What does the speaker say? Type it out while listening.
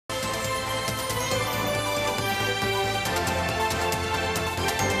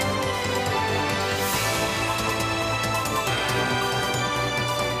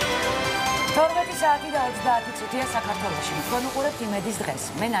საათი და 30 წუთია საქართველოში. თქვენ უყურებთ იმედის დღეს.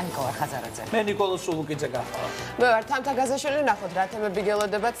 მე ნანიკო ვარ ხაზარაძე. მე ნიკოლოზ სულუკიძე გახვალ. მე ვარ თამთა გაზაშვილი, ნახოთ რა თემები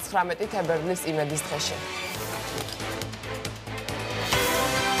გელოდებათ 19 თებერვლის იმედის დღეში.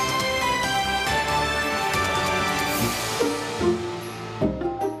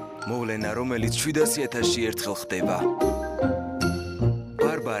 მოვლენა, რომელიც 700.000-ში ერთხელ ხდება.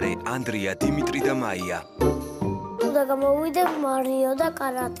 ბარბარე, ანდრია, დიმიტრი და მაია. და გამოვიდა მარიო და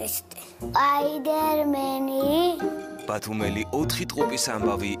კარატისტი. სპაიდერმენი. ბათუმელი 4 ტყუპის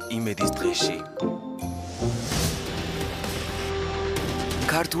ამბავი იმედის დღეში.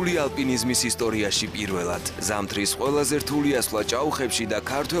 ქართული ალპინიზმის ისტორიაში პირველად ზამთრის ყველაზე რთული ასვლა ჭაუხებში და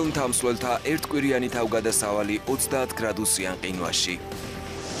ქართველ მთამსვლელთა ერთკვირიანი თავგადასავალი 30 გრადუსიან ყინვაში.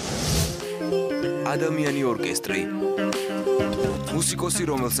 ადამიანი ორკესტრი. მუსიკოსი,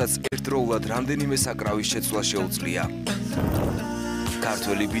 რომელსაც ერთდროულად რამდენიმე საკრავის შეცვლა შეუძლია.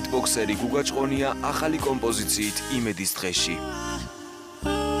 ქართველი ბიტბოქსერი გუგა ჭყონია ახალი კომპოზიციით იმედის დღეში.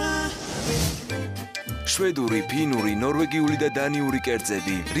 შვედური, ფინური, ნორვეგიული და დანიური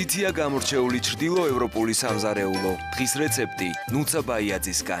კერძები. რითია გამორჩეული ჩრდილოევროპული სამზარეულო. დღის რეცეპტი ნუცა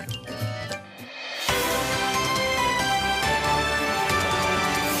ბაიაძისგან.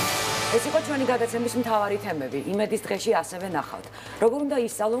 ეს იყო ჩვენი გადაცემის მთავარი თემები. იმედის დღეში ასევე ნახავთ. როგორ უნდა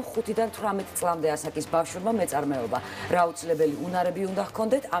ისწავლონ 5-დან 18 წლამდე ასაკის ბავშვებმა მეწარმეობა. რა უცილებელი უნარები უნდა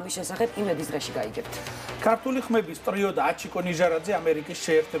ჰქონდეთ, ამის შესახებ იმედის დღეში გაიგებთ. ქართული ხმების ტრიო და აჩიკო ნიჟარაძე ამერიკის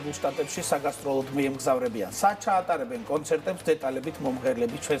შეერთებულ შტატებში საგასტროლოდ მიემგზავრებიან. სად ჩაატარებენ კონცერტებს, დეტალებით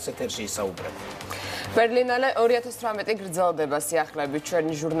მომღერლები ჩვენს ეთერში ისაუბრებენ. ბერლინალე 2018 გრძელდება სიახლეებით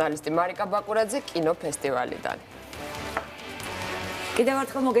ჩვენი ჟურნალისტი მარიკა ბაკურაძე კინოფესტივალიდან. კიდევ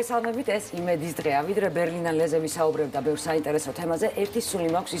ერთხელ მოგესალმებით, ეს იმედის დღეა. ვიდრე ბერლინალეზე ვისაუბრებდა ბევრ საინტერესო თემაზე, ერთი სული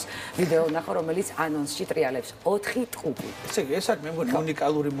მაქვს ის ვიდეო ნახო, რომელიც ანონსში ტრიალებს 4 ტყუპი. ესე იგი, ეს არის მე მგონი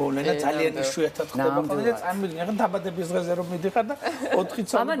უნიკალური მოვლენა, ძალიან იშვიათად ხდება ხოლმე. წამილიღენ დაბადების დღეზე რომ მიდიხარ და 4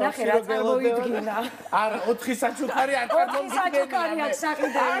 წამი. ამა ნახე რა წარმოიდგინა. არა, 4 საჩუქარი არ წარმოიდგინა. 4 საჩუქარი აქვს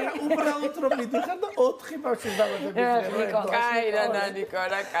საყიდელი. უბრალოდ რომ მიდიხარ და 4 ბავშვის დაბადების დღე. კაი რა ნანიკო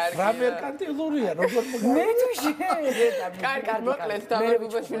რა კარგი. რა მერკანტილურია, როგორ მე თუ შეედა. კარგი მოკლედ თამარ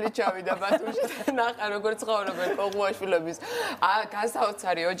ბუბაშვილი ჩავიდა ბათუმში და ნახა როგორ ცხოვრობენ ყოღუაშვილების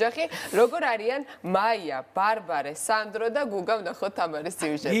განსაოცარი ოჯახი, როგორ არიან მაია, ბარბარე, სანდრო და გუგა. ვნახოთ თამარის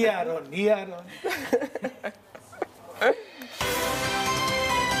სიუჟეტი. იარონ.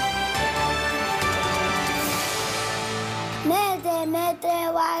 მე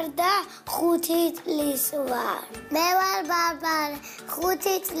ვარ და 5 წლის ვარ. მე ვარ ბარბარე,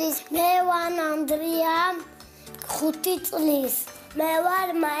 5 წლის. მე ვარ ანდრია, 5 წლის. მე ვარ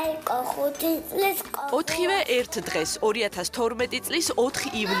მაიკო, 5 წლის. 4-ვე ერთ დღეს 2012 წლის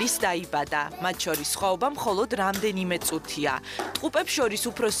 4 ივლისს დაიბადა. მათ შორის სხვაობა მხოლოდ რამდენიმე წუთია. ტყუპებს შორის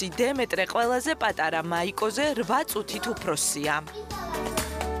უფროსი დემეტრე ყველაზე პატარა მაიკოზე 8 წუთით უფროსია.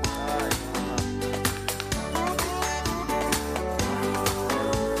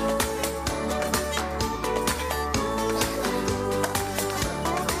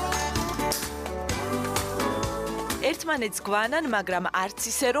 ერთმანეთს გვანან, მაგრამ არც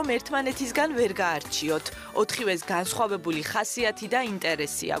ისე რომ ერთმანეთისგან ვერ გაარჩიოთ. 4-ვეს განსხვავებული ხასიათი და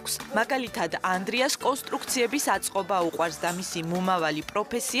ინტერესი აქვს. მაგალითად, ანდრიას კონსტრუქციების აწყობა უყვარს და მისი მომავალი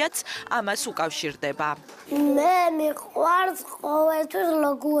პროფესიაც ამას უკავშირდება. მე მიყვარს ყოველთვის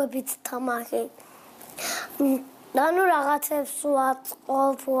ლოგოებით თამაში. ანუ რაღაცებს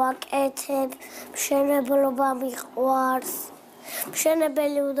ვაწყობ, ვაკეთებ, მშენებლობა მიყვარს.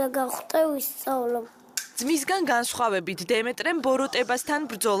 მშენებელი უნდა გავხდე, ვისწავლო. ძმისგან განსხვავებით დემეტრემ ბოროტებასთან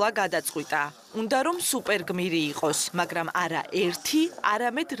ბრძოლა გადაწყვიტა. უნდა რომ სუპერგმირი იყოს, მაგრამ არა ერთი,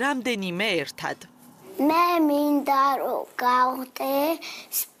 არამედ რამდენიმე ერთად. მე მინდა რომ გავხდე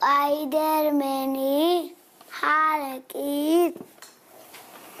სპაიდერმენი, ჰალკი,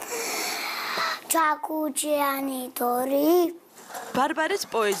 ჩაკუჭიანი თორი. ბარბარეს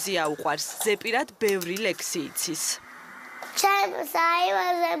პოეზია უყვარს, ზეპირად ბევრი ლექსი იცის. ჩემ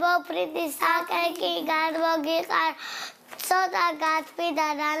საიმაზე მოფრიდი საკეკი გადმოგიყარ, ცოტა გათბი და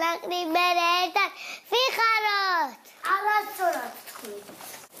ნალაყნი მე ერთად ვიხაროთ. არასწორად თქვი.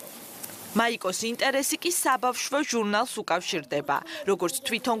 მაიკოს ინტერესი კი საბავშვო ჟურნალს უკავშირდება. როგორც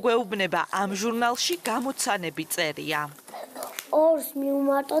თვითონ გვეუბნება, ამ ჟურნალში გამოცანები წერია. 2-ს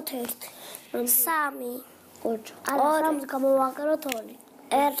მივუმატოთ 1. 3. არა, 3-ს გამოვაკეროთ 2.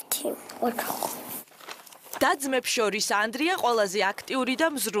 1. და-ძმებს შორის ანდრია ყველაზე აქტიური და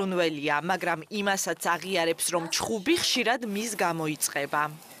მზრუნველია, მაგრამ იმასაც აღიარებს, რომ ჩხუბი ხშირად მის გამოიწყება.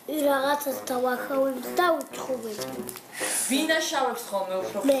 რაღაცას დავახავებ და უჩხუბებ. ვინ აშავებს ხოლმე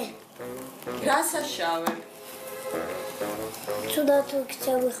უფრო? მე. რას აშავებ? ცუდად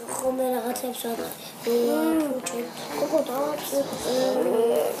ვიქცევი ხოლმე რაღაცებს უჩვენ.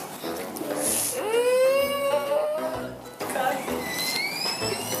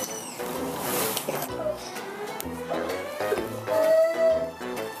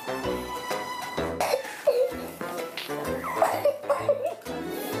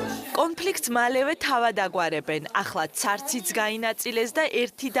 კონფლიქტს მალევე თავად აგვარებენ. ახლა ცარციც გაინაწილეს და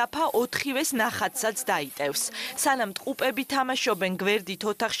ერთი დაფა 4-ვეს ნახატსაც დაიტევს. სანამ ტყუპები თამაშობენ გვერდით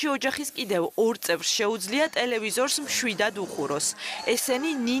ოთახში, ოჯახის კიდევ 2 წევრს შეუძლია ტელევიზორს მშვიდად უყუროს.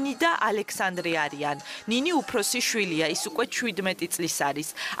 ესენი ნინი და ალექსანდრე არიან. ნინი უფროსი შვილია, ის უკვე 17 წლის არის.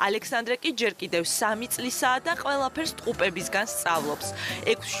 ალექსანდრე კი ჯერ კიდევ 3 წლისაა და ყველაფერს ტყუპებისგან სწავლობს.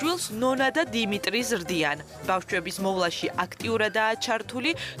 6 შვილს ნონა და დიმიტრი ზრდიან. ბავშვების მოვლაში აქტიურადაა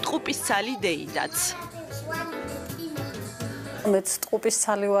ჩართული ტყუპის ცალი დეიდაც. მეც ტყუპის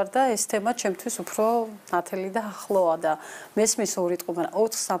ცალი ვარ და ეს თემა ჩემთვის უფრო ნათელი და ახლოა და მესმის ორი ტყუპი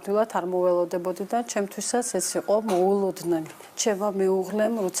 4 სამდვილად არ მოველოდებოდი და ჩემთვისაც ეს იყო მოულოდნელი. ჩემმა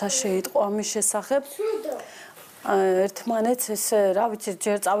მეუღლემ როცა შეიტყო ამის შესახებ ერთმანეთს ესე რა ვიცი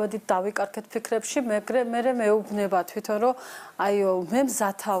ჯერ წავედით დავიკარგეთ ფიქრებში, მე მეუბნება თვითონ რომ აიო მე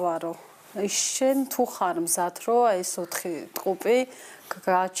მზათავარო. შენ თუ ხარ მზად რომ ეს 4 ტყუპი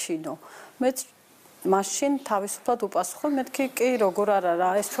გააჩინო. მეც მაშინ თავისუფლად უპასუხო, მეთქი კი როგორ არა რა,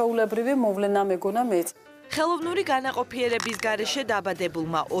 ეს ჩვეულებრივი მოვლენა მეგონა მეც. ხელოვნური განაყოფიერების გარეშე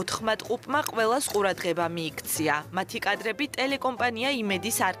დაბადებულმა 4 ტყუპმა ყველას ყურადღება მიიქცია. მათი კადრები ტელეკომპანია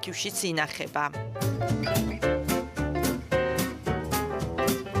იმედის არქივშიც ინახება.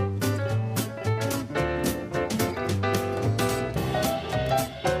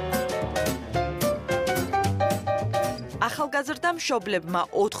 ახალგაზრდა მშობლებმა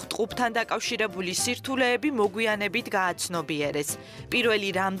 4 ტყუპთან დაკავშირებული სირთულეები მოგვიანებით გააცნობიერეს. პირველი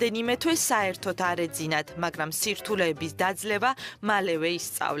რამდენიმე თვე საერთოდ არ ეძინათ, მაგრამ სირთულეების დაძლევა მალევე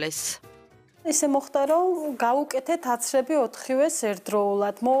ისწავლეს. ისე მოხდა რომ გავუკეთეთ აცრები 4-ვეს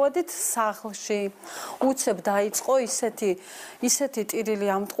ერთდროულად. მოვედით სახლში. უცებ დაიწყო ისეთი ტირილი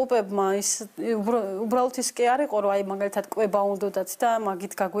ამ ტყუპებმა, უბრალოდ ის კი არ იყო რომ აი მაგალითად კვება უნდათ და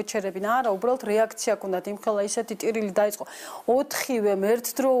მაგით გაგვეჩერებინა. არა, უბრალოდ რეაქცია ჰქონდათ. იმხელა ისეთი ტირილი დაიწყო. 4-ვემ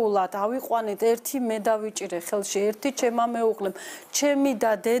ერთდროულად ავიყვანეთ, ერთი მე დავიჭირე ხელში, ერთი ჩემმა მეუღლემ, ჩემი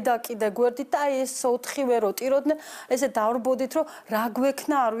და დედა კიდე გვერდით და აი ეს 4-ვე რო ტიროდნენ, ესე დავრბოდით რომ რა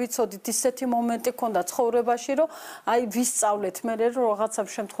გვექნა არ ვიცოდით ისეთი მომენტი ქონდა ცხოვრებაში, რომ აი ვისწავლეთ მე რომ რაღაცა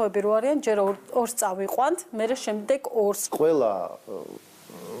შემთხვევები რო არიან, ჯერ 2-ს წავიყვანთ, მე შემდეგ 2-ს. ყველა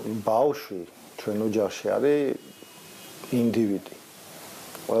ბავშვი ჩვენ ოჯახში არის ინდივიდი.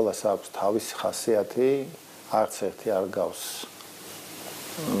 ყველას აქვს თავისი ხასიათი, არც ერთი არ გავს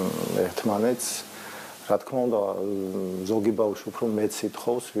ერთმანეთს. რა თქმა უნდა, ზოგი ბავშვი უფრო მეტ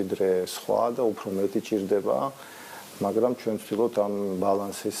სიტყვს ვიდრე სხვა და უფრო მეტი ჭირდება, მაგრამ ჩვენ ვცდილობთ ამ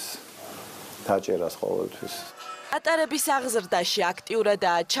ბალანსის დაჭერას ყოველთვის. ატარების აღზრდაში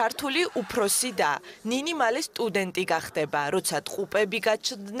აქტიურადაა ჩართული უფროსი და ნინი მალე სტუდენტი გახდება. როცა ტყუპები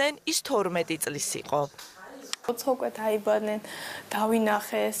გაჩნდნენ, ის 12 წლის იყო. როცა უკვე დაიბადნენ,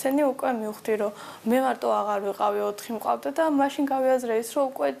 დავინახე ესენი, უკვე მივხვდი, რომ მე მარტო აღარ ვიყავი, 4 მყავდა და მაშინ გავიაზრე ის, რომ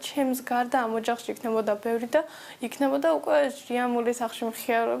უკვე ჩემს გარდა ამ ოჯახში იქნებოდა ბევრი და იქნებოდა უკვე ჟიამული სახში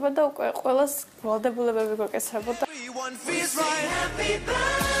მხიარება და უკვე ყველას ვალდებულებები გვეკისრებოდა.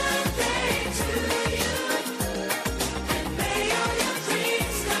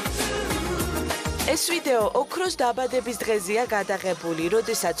 ეს ვიდეო ოქროს დაბადების დღეზეა გადაღებული,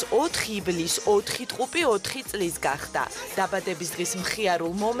 როდესაც 4 იბლის 4 ტყუპი 4 წლის გახდა. დაბადების დღის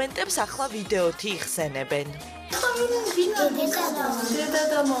მხიარულ მომენტებს ახლა ვიდეოთი იხსენებენ. დედა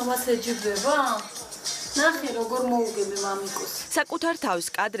და მამას ეჯიბრება? ნახე როგორ მოუგები მამიკოს. საკუთარ თავის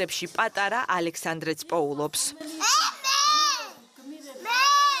კადრებში პატარა ალექსანდრეც პოულობს.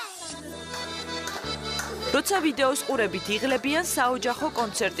 როცა ვიდეოს ყურებით იღლებიან, საოჯახო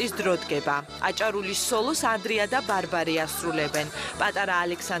კონცერტის დრო დგება. აჭარულის სოლოს ანდრია და ბარბარე ასრულებენ. პატარა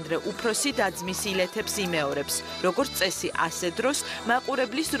ალექსანდრე უფროსი დაძმის ილეთებს იმეორებს. როგორც წესი, ასე დროს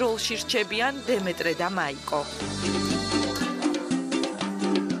მაყურებლის როლში რჩებიან დემეტრე და მაიკო.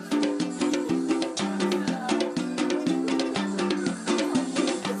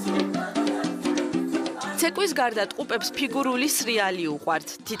 ცეკვის გარდა ტყუპებს ფიგურული სრიალი უყვართ.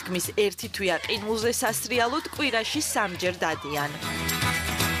 თითქმის ერთი თვეა ყინულზე სასრიალოდ კვირაში 3-ჯერ დადიან.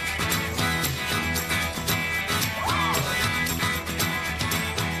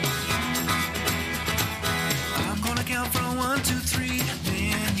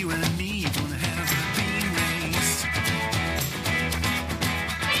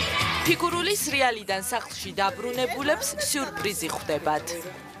 ფიგურული სრიალიდან სახლში დაბრუნებულებს სიურპრიზი ხვდებათ.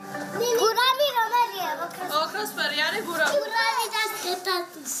 გურავი რომელი ოქროსფერი არის გურავი და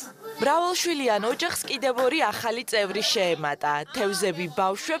სკეპტატის. მრავალშვილიან ოჯახს კიდევ ორი ახალი წევრი შეემატა. თევზები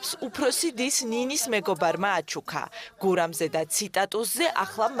ბავშვებს უფროსი დის ნინის მეგობარმა აჩუქა. გურამზე და ციტატუსზე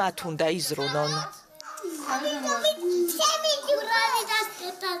ახლა მათ უნდა იზრუნონ. ჩემი გურავი და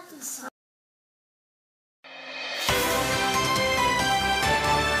სკეპტატის.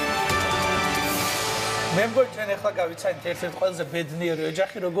 მე მგონი ჩვენ ახლა გავიცანით ერთ-ერთ ყველაზე ბედნიერი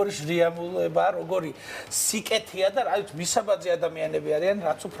ოჯახი, როგორი ჟრიამულება, როგორი სიკეთეა და რა ვიცი, მისაბაძი ადამიანები არიან,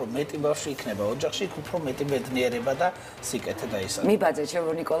 რაც უფრო მეტი ბავშვი იქნება ოჯახში, უფრო მეტი ბედნიერება და სიკეთე დაისახება. მიბაძე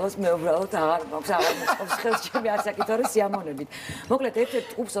ჩემო ნიკოლას, მე უბრალოდ აღარ მოწყობს ხელს ჩემი არსაკითხო სიამონებით. მოკლედ ერთ-ერთ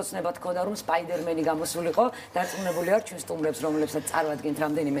ჯგუფს ოცნება თქონდა, რომ სპაიდერმენი გამოსულიყო, დარწმუნებული ვარ ჩვენ სტუმრებს, რომლებსაც წარვადგენთ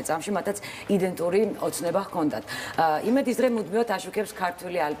რამდენიმე წამში, მათაც იდენტური ოცნება ჰქონდათ. იმედის დღე მუდმივად აშუქებს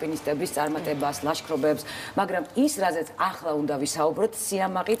ქართული ალპინისტების წარმატებას, ლაშქრობებს, მაგრამ ის, რაზეც ახლა უნდა ვისაუბროთ,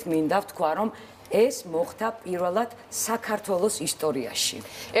 სიამაყით მინდა ვთქვა, რომ ეს მოხდა პირველად საქართველოს ისტორიაში.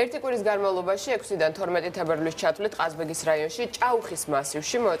 ერთი კვირის განმავლობაში 6-დან 12 თებერვლის ჩათვლით ყაზბეგის რაიონში ჭაუხის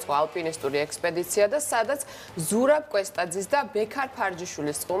მასივში მოეწყო ალპინისტური ექსპედიცია და სადაც ზურაბ კვესტაძის და ბექარ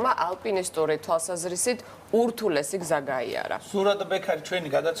ფარჯიშვილის წყვილმა ალპინისტური თვალსაზრისით ურთულესი გზა გაიარა. ზურაბ და ბექარი ჩვენი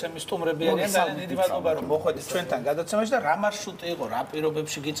გადაცემის სტუმრები არიან, ძალიან დიდი მადლობა რომ მოხვედით ჩვენთან გადაცემაში და რა მარშრუტი იყო, რა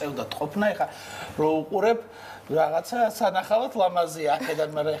პირობებში გიწევდათ ყოფნა, ეხა რო უყურებ რაღაცა სანახავად ლამაზია ახედან,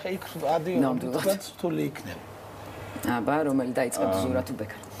 მაგრამ ეხა იქ ადიოთქვათ რთული იქნება. აბა, რომელი დაიწყებთ ზურაბ თუ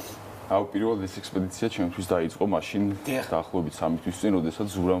ბექარი? აუ, პირველად ეს ექსპედიცია ჩემთვის დაიწყო მაშინ დაახლოებით 3 თვის წინ, როდესაც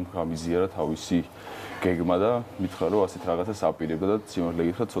ზურაბ გამიზიარა თავისი გეგმა და მითხრა რომ ასეთ რაღაცას აპირებდა და სიმართლე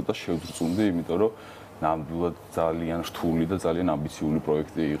გითხრათ ცოტა შევძრწუნდი, იმიტომ რომ ნამდვილად ძალიან რთული და ძალიან ამბიციური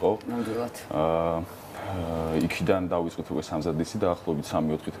პროექტი იყო. ნამდვილად. იქიდან დავიწყეთ უკვე სამზადისი დაახლოებით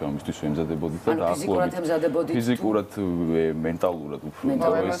 3-4 დღეისთვის ვემზადებოდით და დაახლოებით ფიზიკურად, მენტალურად უფრო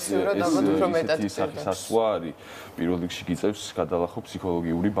ეს სასვლა არის. პირველ რიგში გიწევს გადალახო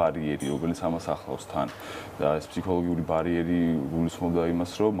ფსიქოლოგიური ბარიერი, რომელიც ამას ახლავს თან. და ეს ფსიქოლოგიური ბარიერი გულისხმობდა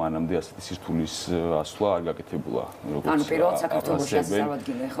იმას, რომ მანამდე ასეთი სირთულის ასვლა არ გაკეთებულა, ანუ პირველად საქართველოში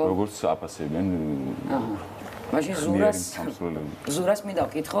აღსავადგინე, ხო? როგორც აფასებენ. მაშინ ზურას მინდა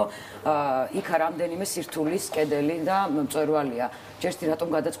ვკითხო, იქა რამდენიმე სირთულის კედელი და მწვერვალია. ჯერში რატომ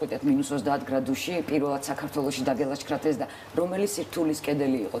გადაწყვიტეთ -30 გრადუსში პირველად საქართველოში დაგელაშქრათ ეს და რომელი სირთულის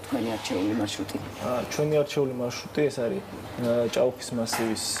კედელი იყო თქვენი არჩეული მარშრუტი? ჩვენი არჩეული მარშრუტი ეს არის ჭაუხის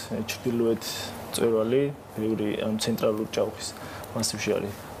მასივის ჩრდილოეთ მწვერვალი, ბევრი ცენტრალური ჭაუხის მასივში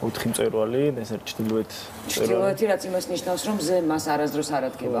არის 4 მწვერვალი, ეს არის ჩრდილოეთ მწვერვალი. ჩრდილოეთი რაც იმას ნიშნავს, რომ ზე მას არასდროს არ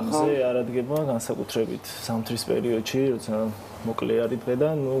ადგება, ხო? ზე არ ადგება, განსაკუთრებით ზამთრის პერიოდში, როცა მოკლე არის დღე და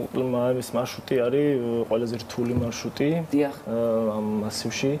ეს მარშრუტი არის ყველაზე რთული მარშრუტი. დიახ. ამ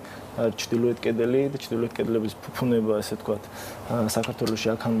მასივში ჩრდილოეთ კედელი და ჩრდილოეთ კედლების ფუფუნება, ესე ვთქვათ, საქართველოში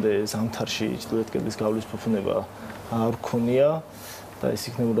აქამდე ზამთარში ჩრდილოეთ კედლის გავლის ფუფუნება არ ქონია და ეს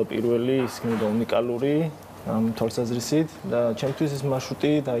იქნებოდა პირველი, ის იქნებოდა უნიკალური ამ თვალსაზრისით და ჩემთვის ეს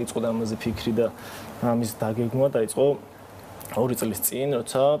მარშრუტი დაიწყო და ამაზე ფიქრი და ამის დაგეგმვა დაიწყო 2 წლის წინ,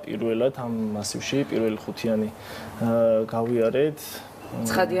 როცა პირველად ამ მასივში პირველი ხუთიანი გავიარეთ.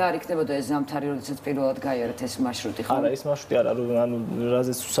 ცხადია არ იქნებოდა ეს ზამთარი, როდესაც პირველად გაიარეთ ეს მარშრუტი, ხო? არა, ეს მარშრუტი არა, ანუ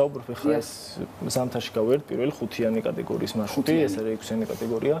რაზეც ვსაუბრობ, ხა ეს ზამთარში გავიარეთ პირველი ხუთიანი კატეგორიის მარშრუტი, ეს არის 6-იანი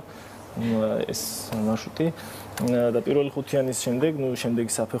კატეგორია. ეს მარშრუტი და პირველი ხუთიანის შემდეგ,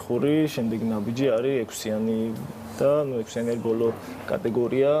 შემდეგი საფეხური, შემდეგი ნაბიჯი არის 6-იანი და 6-იანი არის ბოლო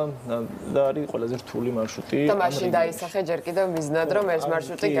კატეგორია და არის ყველაზე რთული მარშრუტი. და მაშინ დაისახე ჯერ კიდევ მიზნად რომ ეს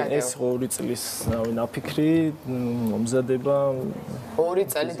მარშრუტი გაგეო. ეს 2 წლის ნაფიქრი, მომზადება. 2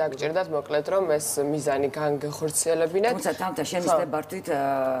 წელი დაგჭირდათ მოკლედ რომ ეს მიზანი განგხორციელებინათ. თუმცა თამთა შემისდებართვით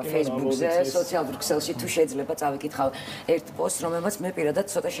Facebook-ზე, სოციალურ ქსელში თუ შეიძლება წავიკითხავ ერთ პოსტს, რომელმაც მე პირადად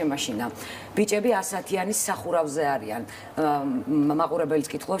ცოტა შემაშინა. ბიჭები 100-იანის სახურავზე არიან. მაყურებელიც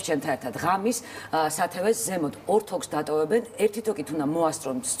კითხულობს ჩემთან ერთად. ღამის სათევეს ზემოთ ორთოგს დატოვებენ, ერთი თოკით უნდა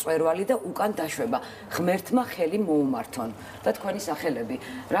მოასწრონ მწვერვალი და უკან დაშვება. ღმერთმა ხელი მოუმართონ. და თქვენი სახელები.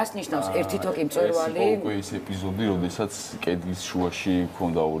 რას ნიშნავს ერთი თოკი მწვერვალი? ეს უკვე ის ეპიზოდი, როდესაც კედლის შუაში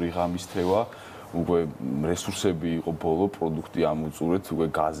ქონდა 2 ღამის თევა. უკვე რესურსები იყო ბოლო პროდუქტი ამოწურეთ, უკვე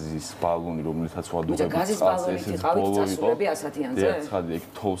გაზის ბალონი, რომელიცაც ვადუღებით გაზის ბალონით იყავით წასულები 100-იანზე? ცხადია, იქ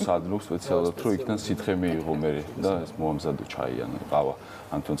თოვს ადნობს სპეციალურად, რომ იქიდან სითხე მიიღო მე და ეს მოამზადო ჩაი ან ყავა,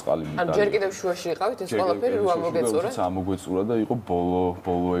 ან თუნ წყალი მიდარო. ან ჯერ კიდევ შუაში იყავით ეს ყველაფერი რო ამოგეწურა? ამოგეწურა და იყო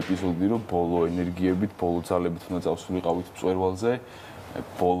ბოლო ეპიზოდი, რომ ბოლო ენერგიებით, ბოლო ძალებით უნდა წავსულიყავით მწვერვალზე,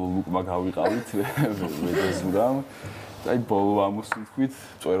 ბოლო ლუკმა გავიყავით მე და ზურამ. აი ბოლო ამოსვით თქვით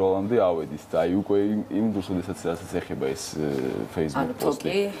წვერვალამდე ავედით და აი უკვე იმ დროს როდესაც ეხება ეს Facebook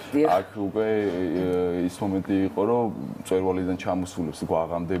პოსტი აქ უკვე ის მომენტი იყო რომ წვერვალიდან ჩამოსულებს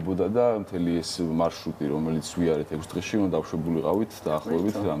გვაღამდებოდა და მთელი ეს მარშრუტი რომელიც ვიარეთ 6 დღეში უნდა დავშვებულიყავით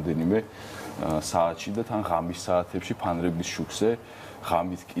დაახლოებით რამდენიმე საათში და თან ღამის საათებში ფანრების შუქზე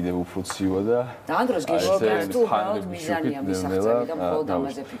ღამით კიდევ უფრო ცივა და ამ დროს გეშობათ თუ უბრალოდ მიზანია მისაღწევი და მხოლოდ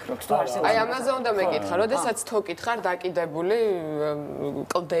ამაზე ფიქრობთ თუ არსებობს აი ამაზე უნდა მეკითხა როდესაც თოკით ხარ დაკიდებული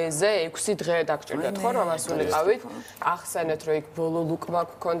კლდეზე 6 დღე დაგჭირდათ ხო რომ ასულიყავით ახსენეთ რომ იქ ბოლო ლუკმა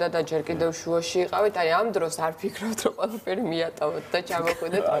გქონდა და ჯერ კიდევ შუაში იყავით აი ამ დროს არ ფიქრობთ რომ ყველაფერი მიატოვოთ და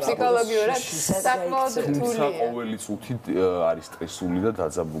ჩამოხვიდეთ ფსიქოლოგიურად საკმაოდ რთულია ყოველი წუთი არის სტრესული და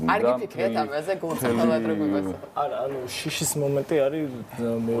დაძაბული და არ გიფიქრეთ ამაზე გულწრფელადრობებაზე არა ანუ შიშის მომენტი არის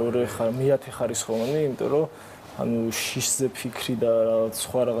მეორე მეათე ხარისხოვანი, იმიტომ რომ ანუ შიშზე ფიქრი და რაღაც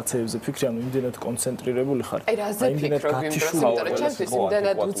სხვა რაღაცებზე ფიქრი, ანუ იმდენად კონცენტრირებული ხარ. აი რაზე ფიქრობ იმ დროს, იმიტომ რომ ჩემთვის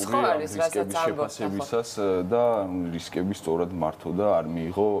იმდენად უცხო არის, რასაც ამბობ. და რისკები სწორად მართო და არ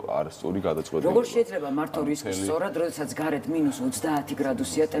მიიღო არასწორი გადაწყვეტილება. როგორ შეიძლება მართო რისკი სწორად, როდესაც გარეთ -30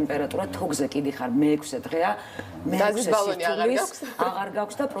 გრადუსია ტემპერატურა, თოგზე კიდი ხარ მე-6 დღეა, მე-6 სიტყვის აღარ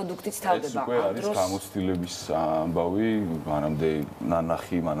გაქვს და პროდუქტიც თავდება. ეს უკვე არის გამოცდილების ამბავი, მანამდე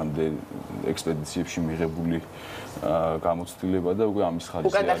ნანახი, მანამდე ექსპედიციებში მიღებული გამოცდილება და უკვე ამის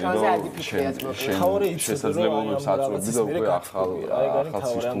ხარისხი არის რომ შესაძლებლობებს აწვევი და უკვე ახალ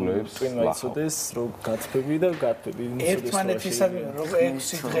სისტემებს ლახავდეს რომ გაცფები და გაცფები ერთმანეთისადმი რომ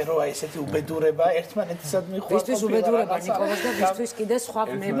 6 დღე როა ესეთი უბედურება ერთმანეთისადმი ხო ვისთვის უბედურება ნიკოლას და ვისთვის კიდე სხვა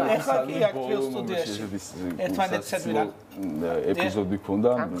გნება ეხლა კი აქ ფილ სტუდიაში ერთმანეთისადმი რა ეპიზოდი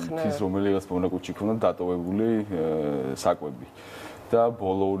ქონდა ის რომელიღაც მონაკუთში ქონდა დატოვებული საკვები და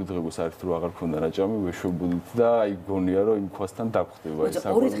ბოლო 2 დღე საერთოდ რა აღარ ქონდა რაჭამი ვეშვებოდით და აი გონია რომ იმ ქვასთან დაგხვდება ეს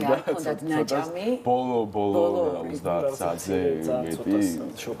საკვები და ბოლო 30 საათზე მეტი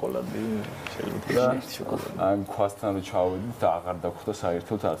შოკოლადი შეიძლება ამ ქვასთან ჩავედით და აღარ დაგხვდა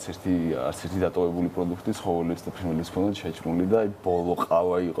საერთოდ არც ერთი დატოვებული პროდუქტი ცხოველებს და ფრინველებს ქონდა შეჭრული და აი ბოლო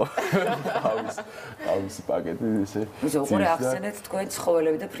ყავა იყო თავისი პაკეტი ესე უყურე ახსენეთ თქვენ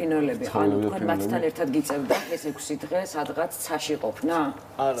ცხოველები და ფრინველები ანუ თქვენ მათთან ერთად გიწევდა ეს 6 დღე სადღაც ცაში ყოფ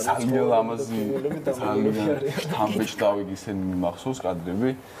ძალიან ლამაზი შთამბეჭდავი ისინი მახსოვს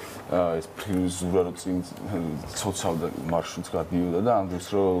კადრები ეს ფრინველზურა რო წინ ცოცავდა მარშრუტს გადიოდა და ამ დროს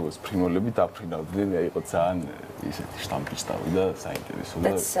რო ფრინველები დაფრინავდნენ აი იყო ძალიან ისეთი შთამბეჭდავი და საინტერესო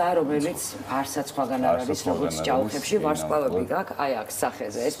და ცა რომელიც არცაც სხვაგან არ არის როგორც ჭაუხებში ვარსკვლავები გაქვს აი აქ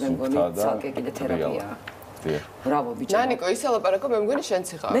სახეზე ეს მე მგონი ცალკე კიდე თერაპიაა ბრავო ბიჭო. ნანიკო, ისე ლაპარაკო, მე მგონი შენც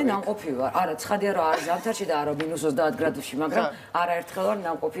იყავი. მე ნამყოფი ვარ. არა, ცხადია რომ არის ზამთარში და არა -30 გრადუსში, მაგრამ არაერთხელ ვარ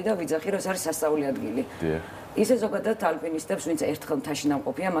ნამყოფი და ვიძახი რომ ეს არის სასწაული ადგილი. ისე ზოგადად ალპინისტებს, ვინც ერთხელ მთაში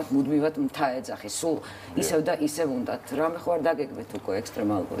ნამყოფია, მათ მუდმივად მთა ეძახის. სულ ისევ და ისევ უნდათ. რამე ხო არ დაგეგმეთ უკვე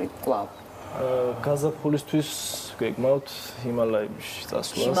ექსტრემალური კვლავ. გაზაფხულისთვის გეგმავთ ჰიმალაებში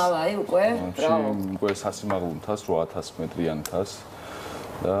წასვლას. ჰიმალაი უკვე? ბრავო. უკვე სასიმაღლო მთას 8000 მეტრიან მთას.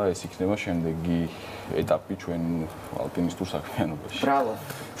 და ეს იქნება შემდეგი ეტაპი ჩვენ ალპინისტურ საქმიანობაში. ბრავო.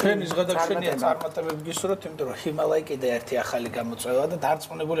 ჩვენი ზღადაგშენია წარმატებები გისურვებთ, იმიტომ რომ ჰიმალაი კიდე ერთი ახალი გამოწვევა და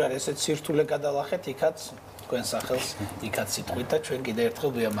დარწმუნებული არ ესეც სირთულე გადალახეთ იქაც თქვენ სახელს, იქაც სიტყვით და ჩვენ კიდე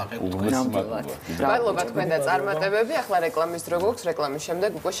ერთხელ ვიამაყებთ თქვენ. მადლობა თქვენ და წარმატებები. ახლა რეკლამის დრო გვაქვს, რეკლამის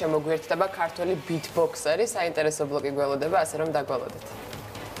შემდეგ უკვე შემოგვიერთდება ქართული ბიტბოქსერი, საინტერესო ბლოკი გველოდება, ასე რომ დაგველოდეთ.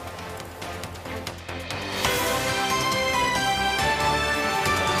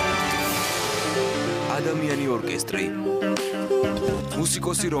 ადამიანი ორკესტრი.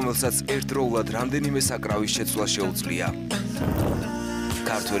 მუსიკოსი, რომელსაც ერთდროულად რამდენიმე საკრავის შეცვლა შეუძლია.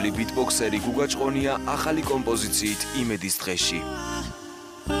 ქართველი ბიტბოქსერი გუგა ჭყონია ახალი კომპოზიციით იმედის დღეში.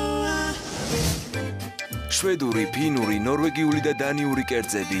 შვედური, ფინური, ნორვეგიული და დანიური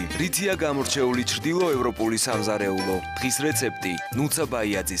კერძები, რითია გამორჩეული ჩრდილოევროპული სამზარეულო. დღის რეცეპტი ნუცა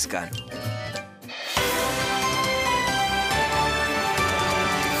ბაიაძისგან.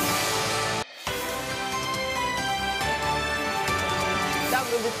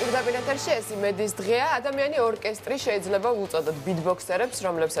 პირდაპირ ეთერში ეს იმედის დღეა. ადამიანი ორკესტრი შეიძლება უწოდოთ ბიტბოქსერებს,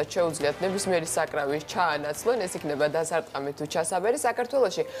 რომლებსაც შეუძლიათ ნებისმიერი საკრავის ჩაანაცვლონ, ეს იქნება დასარტყამი თუ ჩასაბერი.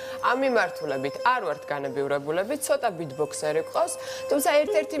 საქართველოში ამ მიმართულებით არ ვართ განებივრებულები, ცოტა ბიტბოქსერი გვყავს, თუმცა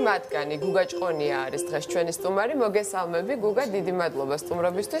ერთ-ერთი მათგანი გუგა ჭყონია არის დღეს ჩვენი სტუმარი. მოგესალმები გუგა, დიდი მადლობა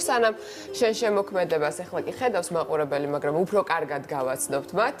სტუმრობისთვის. სანამ შენ შემოქმედებას ახლა კი ხედავს მაყურებელი, მაგრამ უფრო კარგად გავაცნობთ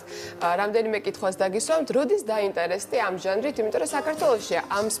მათ. რამდენიმე კითხვას დაგისვამთ, როდის დაინტერესდი ამ ჟანრით, იმიტომ რომ საქართველოში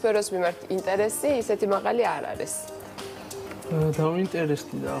ამ სფეროს მიმართ ინტერესი ისეთი მაღალი არ არის.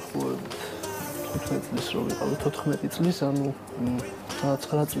 დავინტერესდი დაახლოებით 15 წლის რო ვიყავი, 14 წლის, ანუ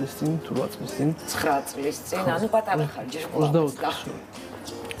 9 წლის წინ, თუ 8 წლის წინ. 9 წლის წინ, ანუ პატარა ხარ, ჯერ 24.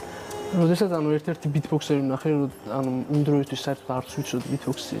 როდესაც ანუ ერთ-ერთი ბიტბოქსერი ვნახე, ანუ იმ დროისთვის საერთოდ არც ვიცოდი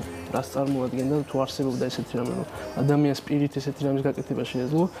ბიტბოქსი რას წარმოადგენდა, თუ არსებობდა ესეთი რამე, რომ ადამიანის სპირით ესეთი რამის გაკეთება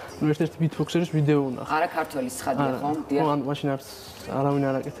შეიძლება. ანუ ერთ-ერთი ბიტბოქსერის ვიდეო ვნახე. არა ქართველის ცხადია ხომ? ხო, ანუ მაშინ არც არავინ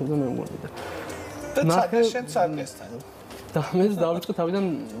არ აკეთებდა მე მგონი და ნახე შენ წარკესთან. და მეც დავიწყე თავიდან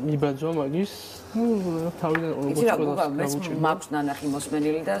მიბაძვა მაგის, ну, თავიდან როგორც ყველას გავუჭირდა. მაქვს ნანახი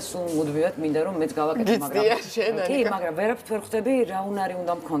მოსმენილი და სულ მუდმივად მინდა რომ მეც გავაკეთო, მაგრამ კი, მაგრამ ვერაფრით ვერ ხვდები რა უნარი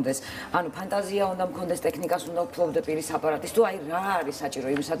უნდა მქონდეს. ანუ ფანტაზია უნდა მქონდეს, ტექნიკას უნდა ვფლობდე პირის აპარატის, თუ აი რა არის საჭირო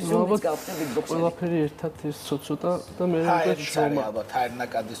იმისათვის რომ მეც გავხდე ბიტბოქსერი. ყველაფერი ერთად ეს ცოტა და მე რა შრომა. ალბათ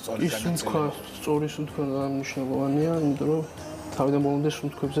აერნაკადის სწორი განაწილება. სწორი სუნთქვა მნიშვნელოვანია, იმიტომ რომ თავიდან ბოლომდე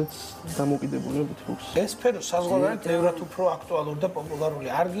სუნთქვებზეც დამოკიდებულია ბიტბოქსი. ეს სფერო საზღვარგარეთ ბევრად უფრო აქტუალური და პოპულარული.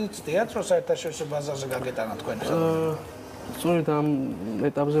 არ გიცდიათ რომ საერთაშორისო ბაზარზე გაგეტანა თქვენი ხელოვნება? სწორედ ამ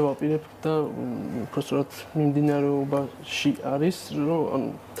ეტაპზე ვაპირებ და უბრალოდ მიმდინარეობაში არის, რომ ანუ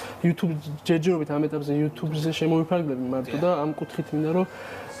YouTube ჯერჯერობით ამ ეტაპზე YouTube-ზე შემოვიფარგლები მარტო და ამ კუთხით მინდა რომ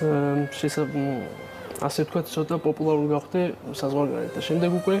ასე ვთქვათ, ცოტა პოპულარული გავხდე საზღვარგარეთ და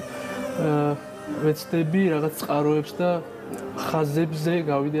შემდეგ უკვე ვეცდები რაღაც წყაროებს და ხაზებზე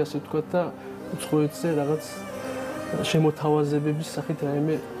გავიდე ასე ვთქვათ და უცხოეთზე რაღაც შემოთავაზებების სახით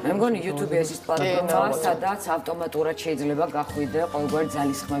რაიმე მე მგონი YouTube ეს ის პლატფორმაა, სადაც ავტომატურად შეიძლება გახვიდე ყოველგვარი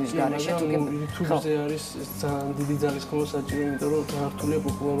ძალისხმევის გარეშე თუ YouTube-ზე არის ძალიან დიდი ძალისხმევა საჭირო, იმიტომ რომ გაართულია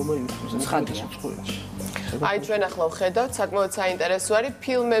პოპულარობა YouTube-ზე უცხოეთში. აი ჩვენ ახლა ვხედავთ, საკმაოდ საინტერესო არის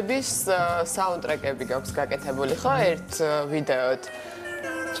ფილმების საუნდტრეკები გაქვს გაკეთებული, ხო? ერთ ვიდეოდ.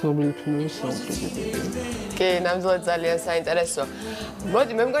 ცნობილი ფილმების საუნდტრეკები. კი, ნამდვილად ძალიან საინტერესოა.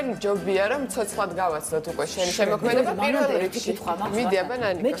 მოდი, მე მგონი ჯობია რომ ცოცხლად გავაცნოთ უკვე შენი შემოქმედება პირველ რიგში. მიდი აბა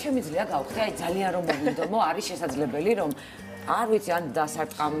ნანი. მე შემიძლია გავხდე, აი ძალიან რომ მოვიდომო, არის შესაძლებელი რომ არ ვიცი ან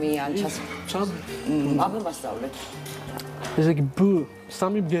დასარტყამი ან აბა მასწავლეთ. ესე იგი ბ,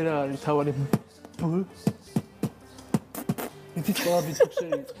 სამი ბგერა არის თავარი ბ. იცით ყველა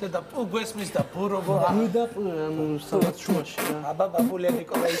ბიტბოქსერი და პ გვესმის და ბ როგორ და ანუ სადაც შუაში რა. აბა ბაბულია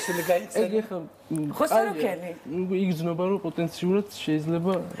ნიკოლაიშვილი გაიქცევა. ეგ ხო ხოსაროქენი. იგრძნობა რომ პოტენციურად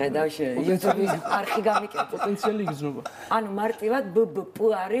შეიძლება ხედავ YouTube-ის არხი გამიკეთე. პოტენციალი იგრძნობა. ანუ მარტივად ბ პ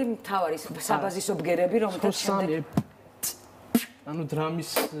არის მთავარი საბაზისო ბგერები რომელთაც შემდეგ ანუ დრამის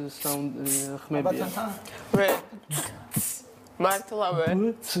საუნდ ხმებია. ვე მართლა ვე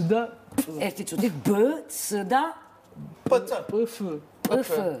ც და ერთი წუთი ბ ც და პფ.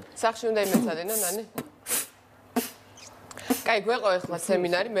 სახში უნდა იმეცადინო ნანი? კაი, გვეყო ახლა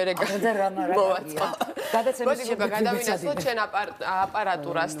სემინარი, მე მოვაწყო. გადაცემის გადავინაცვლოთ ჩვენ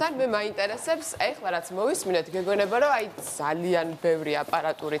აპარატურასთან. მე მაინტერესებს, ახლა რაც მოვისმინეთ, გეგონება რომ აი ძალიან ბევრი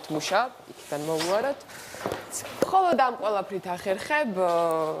აპარატურით მუშაობ, იქიდან მოვუაროთ. მხოლოდ ამ ყველაფრით ახერხებ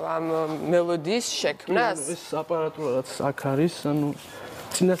ამ მელოდიის შექმნას. ეს აპარატურა რაც აქ არის, ანუ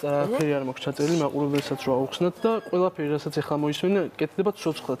წინასწარ არაფერი არ მაქვს ჩაწერილი, მაყურებელსაც რო აუხსნათ და ყველაფერი რასაც ახლა მოისმენა, კეთდება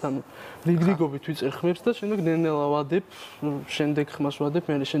ცოცხლად, ანუ რიგრიგობით ვიწერ ხმებს და შემდეგ ნელ-ნელა ვადებ, შემდეგ ხმას ვადებ,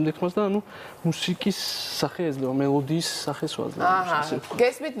 მე შემდეგ ხმას და ანუ მუსიკის სახე ეძლევა, მელოდიის სახეს ვაძლევ.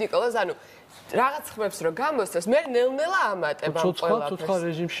 გესმით ნიკოლას, ანუ რაღაც ხმებს რო გამოსცეს, მე ნელ-ნელა ამატებ ამ ყველაფერს. ცოცხლად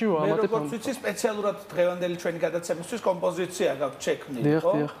რეჟიმში ვამატებ. მე როგორც ვიცი, სპეციალურად დღევანდელი ჩვენი გადაცემისთვის კომპოზიცია გაქვს შექმნილი,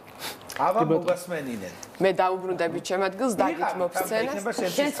 ხო? დიახ. აბა მოგასმენინეთ. მე დაუბრუნდები ჩემ ადგილს, დაგით მოფსცენას.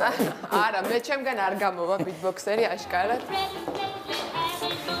 არა, მე ჩემგან არ გამოვა ბიტბოქსერი აშკარად.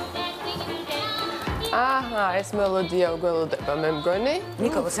 აჰა, ეს მელოდია უგველოდება მე მგონი.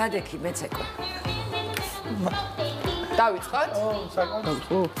 ნიკო, სადექი მეცეკო. დავიწყოთ?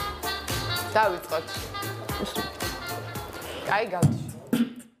 დავიწყოთ. დავიწყოთ. კაი, გავდივ.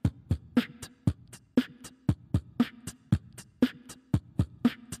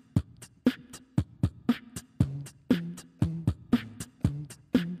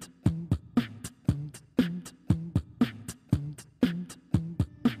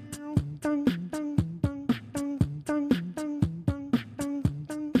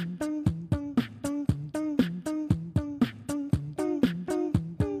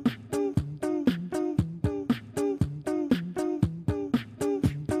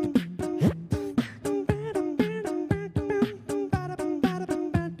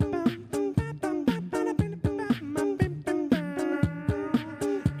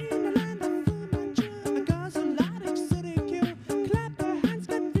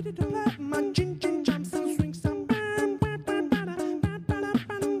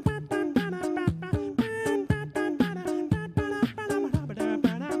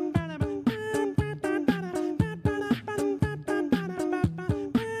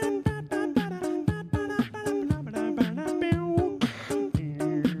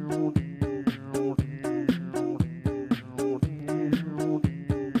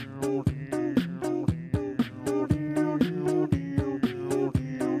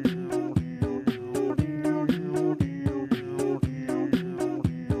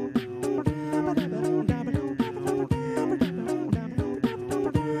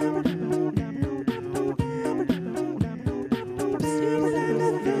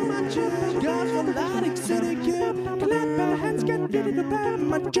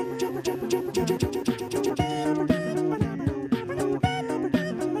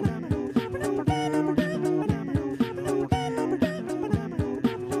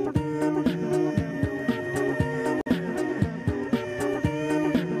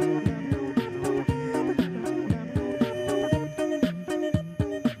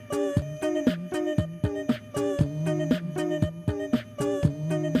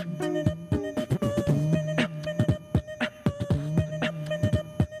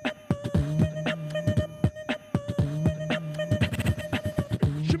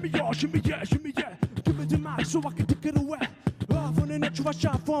 So I can take it away. Off on the net, you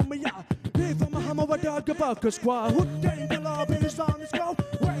shot for me. If I'm a hammer, what dog about a squad? Who think the love is on the scope?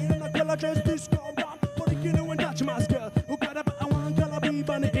 Wait on the color, just this go down. For the kid who touch my skill. Who got up, I want color be,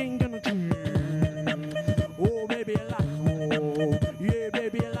 but it ain't gonna change. Oh, baby, I like, oh, yeah,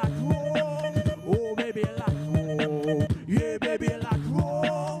 baby, I like, oh, baby, I like, oh, yeah, baby, I like,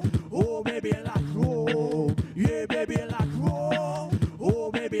 oh, baby, I like, yeah, baby, I like, oh,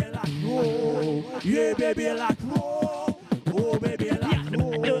 baby, I like, yeah, baby, I like, oh, baby, I like,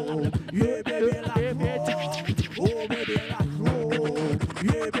 yeah, baby, I like, oh, baby, I like,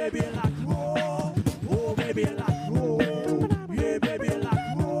 yeah, baby, I like, oh, baby, I like, yeah, baby, I like,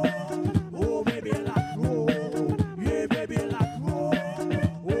 oh, baby, I like, yeah, baby, I like,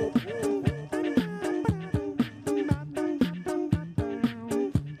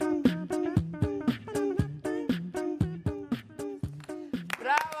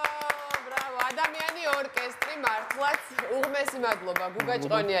 მადლობა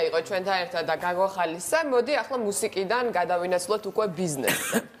გუგაჭყონია იყო ჩვენთან ერთად და გაგვახალისა. მოდი ახლა მუსიკიდან გადავინაცვლოთ უკვე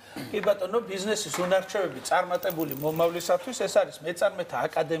ბიზნესზე. კი ბატონო, ბიზნესის უნარჩვევები წარმატებული მომავლისათვის ეს არის მეწარმეთა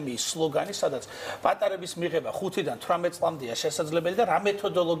აკადემიის სლოგანი, სადაც პატარების მიღება 5-დან 18 წლამდეა შესაძლებელი და რა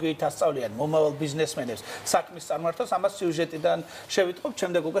მეთოდოლოგიით ასწავლიან მომავალ ბიზნესმენებს საქმის წარმართავს, ამას სიუჟეტიდან შევიტყობ,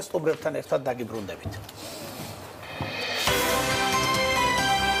 შემდეგ უკვე სტუმრებთან ერთად დაგიბრუნდებით.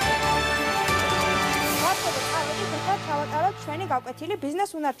 დავატაროთ ჩვენი გავკვეთილი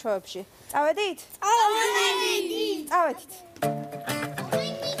ბიზნეს უნარჩვევებში. წავედით? წავედით. წავედით.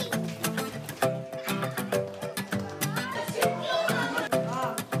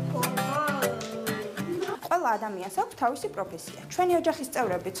 ყველა ადამიანს აქვს თავისი პროფესია. ჩვენი ოჯახის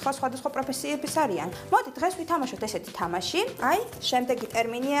წევრები სხვადასხვა პროფესიების არიან. მოდი დღეს ვითამაშოთ ესეთი თამაში. აი, შემდეგი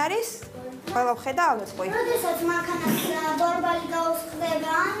ტერმინი არის ყველა ვხედა ალოწყი. როდესაც მანქანას ბორბალი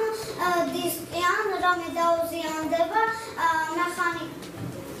გაუსხდება, ან დისკი, ან რამე დაუზიანდება, ნახანი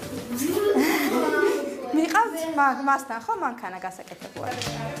მიყავთ მასთან ხო მანქანა გასაკეთებულად?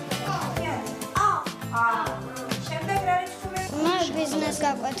 შემდეგ რა არის თქვენ? მე ბიზნეს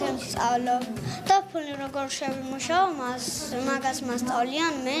გაკვეთილს სწავლობ და ფული როგორ შევიმუშაო, მაგას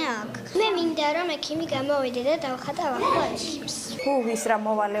მასწავლიან მე აქ. მე მინდა რომ ექიმი გამოვიდე და დავხატავ ახლა ექიმს. თუ ვის რა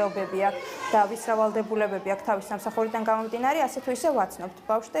მოვალეობები აქვს და ვის რა ვალდებულებები აქვს თავის სამსახურიდან გამომდინარე, ასე თუ ისე ვაცნობთ.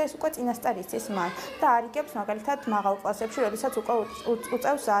 ბავშვი ეს უკვე წინასწარ იცის მან და არიგებს მაგალითად მაღალ კლასებში, როდესაც უკვე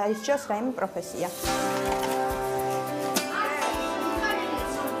უწევს აირჩიოს რაიმე პროფესია.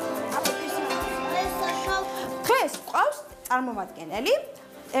 დღეს ყავს წარმომადგენელი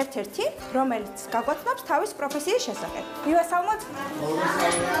ერთ-ერთი, რომელიც გაგვაცნობს თავის პროფესიის შესახებ. მივესალმოთ.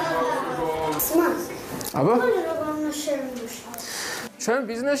 აბა? შევიმუშაო. ჩვენ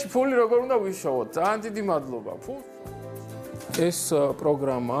ბიზნესში ფული როგორ უნდა ვიშოვოთ? ძალიან დიდი მადლობა. ეს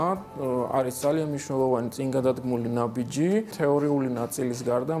პროგრამა არის ძალიან მნიშვნელოვანი წინგადადგმული ნაბიჯი. თეორიული ნაწილის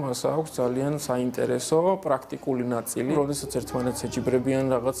გარდა მას აქვს ძალიან საინტერესო პრაქტიკული ნაწილი. როდესაც ერთმანეთს ეჯიბრებიან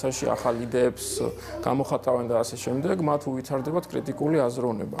რაღაცაში, ახალ იდეებს გამოხატავენ და ასე შემდეგ, მათ უვითარდებათ კრიტიკული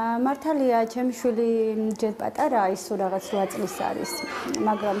აზროვნება. მართალია, ჩემი შვილი ჯერ პატარაა, ის რაღაც 8 წლის არის,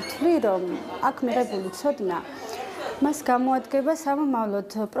 მაგრამ ვთვლი, რომ აქ მიღებული ცოდნა მას გამოადგება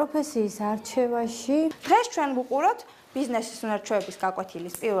სამომავლოდ პროფესიის არჩევაში. დღეს ჩვენ ვუყუროთ ბიზნესის უნარჩვევების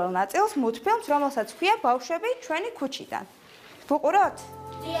გაკვეთილის პირველ ნაწილს, მულტფილმს, რომელსაც ჰქვია ბავშვები ჩვენი ქუჩიდან. ვუყუროთ?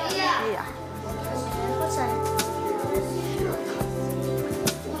 დიახ.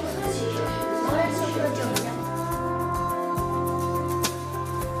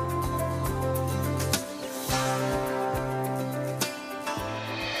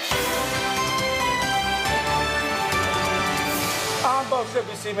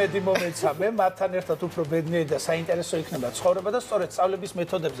 ბავშვების იმედი მომეცამე, მათთან ერთად უფრო ბედნიერი და საინტერესო იქნება ცხოვრება და სწორედ სწავლების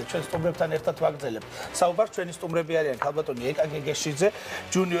მეთოდებზე ჩვენ სტუმრებთან ერთად ვაგრძელებთ. საუბარს ჩვენი სტუმრები არიან ქალბატონი ეკა გეგეშიძე,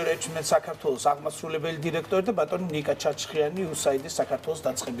 ჯუნიორ ეჩმენ საქართველოს აღმასრულებელი დირექტორი და ბატონი ნიკა ჩაჩხიანი, USAID-ის საქართველოს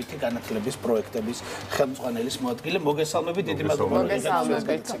დაწყებითი განათლების პროექტების ხელმძღვანელის მოადგილე. მოგესალმებით, დიდი მადლობა.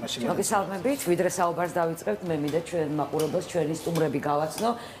 მოგესალმებით, ვიდრე საუბარს დავიწყებთ, მე მინდა ჩვენ მაყურებელს ჩვენი სტუმრები გავაცნო.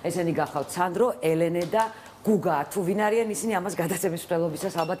 ესენი გახავთ სანდრო, ელენე და გუგა. თუ ვინ არიან ისინი ამას გადაცემის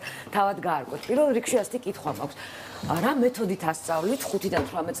მსვლელობისას ალბათ თავად გაარკვევთ. პირველ რიგში ასეთი კითხვა მაქვს. რა მეთოდით ასწავლით 5-დან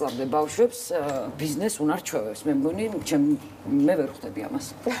 18 წლამდე ბავშვებს ბიზნეს უნარჩვევებს? მე მგონი მე ვერ ხვდები ამას.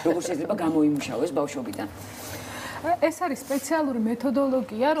 როგორ შეიძლება გამოიმუშავოს ბავშვობიდან? ეს არის სპეციალური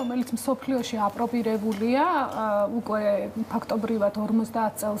მეთოდოლოგია, რომელიც მსოფლიოში აპრობირებულია უკვე ფაქტობრივად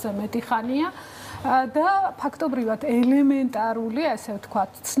 50 წელზე მეტი ხანია. და ფაქტობრივად ელემენტარული, ასე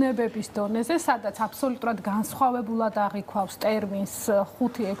ვთქვათ, ცნებების დონეზე, სადაც აბსოლუტურად განსხვავებულად აღიქვავს ტერმინს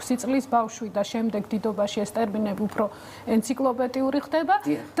 5-6 წლის ბავშვი და შემდეგ დიდობაში ეს ტერმინები უფრო ენციკლოპედიური ხდება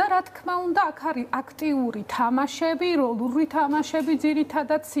და რა თქმა უნდა, აქ არის აქტიური თამაშები, როლური თამაშები,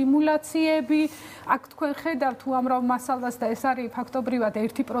 ძირითადად სიმულაციები. აქ თქვენ ხედავთ უამრავ მასალას და ეს არის ფაქტობრივად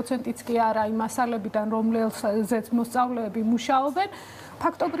 1%-იც კი არა იმ მასალებიდან, რომელზეც მოსწავლეები მუშაობენ.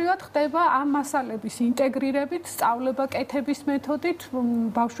 ფაქტობრივად ხდება ამ მასალების ინტეგრირებით, სწავლება კეთების მეთოდით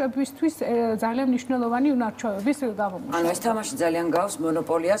ბავშვებისთვის ძალიან მნიშვნელოვანი უნარჩვევების გამომუშავება. ანუ ეს თამაში ძალიან გავს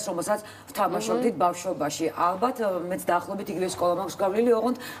მონოპოლიას, რომელსაც ვთამაშობდით ბავშვობაში. ალბათ მეც დაახლოებით იგივე სკოლა მაქვს გავლილი,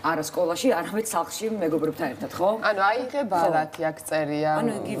 ოღონდ არა სკოლაში, არამედ სახლში მეგობრებთან ერთად, ხო? ანუ აიღე ბარათი აქ წერია.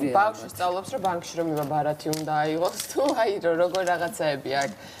 ბავშვი სწავლობს, რომ ბანკში რომ იმა ბარათი უნდა აიღოს, თუ აი როგორ რაღაცაები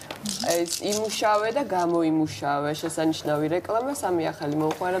აქ. ეს იმუშავე და გამოიმუშავე, შესანიშნავი რეკლამა, სამი ახალი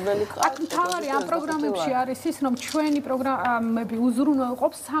მომხმარებელი ყავს. აქ მთავარი ამ პროგრამებში არის ის, რომ ჩვენი პროგრამები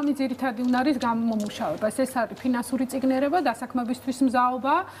უზრუნველყოფს სამი ძირითადი უნარის გამომუშავებას. ეს არის ფინანსური წიგნერება, დასაქმებისთვის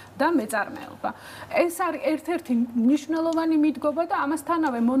მზაობა და მეწარმეობა. ეს არის ერთ-ერთი მნიშვნელოვანი მიდგომა და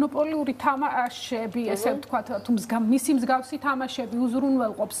ამასთანავე მონოპოლიური თამაშები, ესე ვთქვათ, თუ მისი მსგავსი თამაშები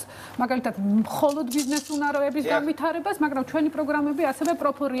უზრუნველყოფს მაგალითად მხოლოდ ბიზნეს უნაროების განვითარებას, მაგრამ ჩვენი პროგრამები ასევე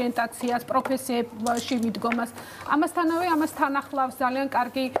პროფორიენტაციას, პროფესიებში მიდგომას. ამასთანავე ამასთან ახლავს ძალიან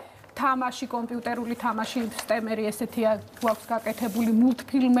კარგი თამაში, კომპიუტერული თამაში, სტემერი ესეთია გვაქვს გაკეთებული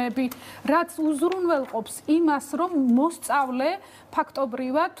მულტფილმები, რაც უზრუნველყოფს იმას, რომ მოსწავლე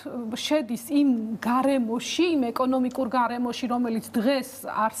ფაქტობრივად შედის იმ გარემოში, იმ ეკონომიკურ გარემოში, რომელიც დღეს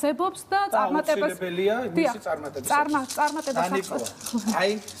არსებობს და წარმატებას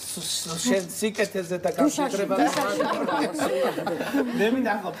აი შენ სიკეთეზე და გამჭირდება მე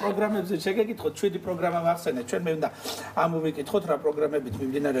მინდა ახლა პროგრამებზე შეგეკითხოთ, ჩვენი პროგრამა ვახსენეთ, ჩვენ მე მინდა ამოვიკითხოთ რა პროგრამებით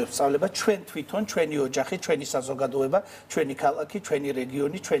მიმდინარეობს სწავლება ჩვენ თვითონ, ჩვენი ოჯახი, ჩვენი საზოგადოება, ჩვენი ქალაქი, ჩვენი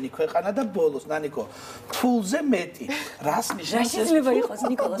რეგიონი, ჩვენი ქვეყანა და ბოლოს ნანიკო, ფულზე მეტი. რას ნიშნავს შეიძლება იყოს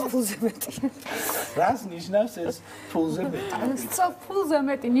ნიკოლას ფულზე მეტი. რას ნიშნავს ეს ფულზე მეტი? ფულზე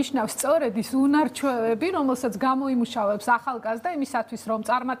მეტი ნიშნავს სწორედ ის უნარჩვევები, რომელსაც გამოიმუშავებს ახალგაზრდა იმისათვის, რომ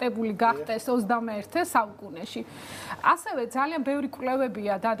წარმატებული გახდეს 21 საუკუნეში. ასევე ძალიან ბევრი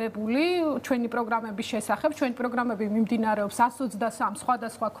კვლევებია დადებული ჩვენი პროგრამების შესახებ. ჩვენი პროგრამები მიმდინარეობს 123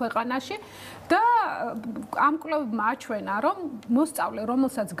 სხვადასხვა ქვეყანაში და ამ კვლევებმა აჩვენა, რომ მოსწავლე,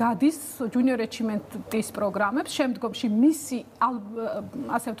 რომელსაც გადის ჯუნიორ ეჩიმენტის პროგრამებს, შემდგომში მისი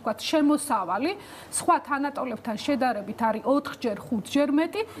ასე ვთქვათ, შემოსავალი სხვა თანატოლებთან შედარებით არის 4-ჯერ, 5-ჯერ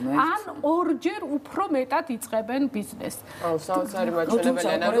მეტი, ან 2-ჯერ უფრო მეტად იწყებენ ბიზნესს. საოცარი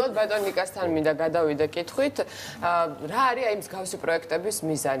მაჩვენებელია. ნამდვილად ბატონ ნიკასთან მინდა გადავიდე კითხვით, რა არის აი მსგავსი პროექტების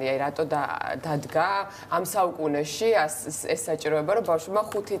მიზანი? აი რატო დადგა ამ საუკუნეში ეს საჭიროება, რომ ბავშვმა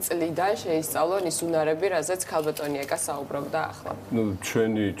 5 წლიდან შეისწავლონ ის უნარები, რაზეც ქალბატონი ეკა საუბრობდა ახლა.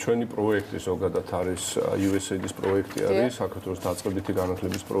 ჩვენი პროექტი ზოგადად არის USAID-ის პროექტი არის, საქართველოს დაწყებითი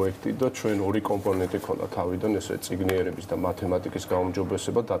განათლების პროექტი და ჩვენ ორი კომპონენტი ქონდა თავიდან, ესე წიგნიერების და მათემატიკის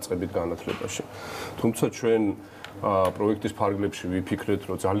გაუმჯობესება დაწყებით განათლებაში. თუმცა ჩვენ პროექტის ფარგლებში ვიფიქრეთ,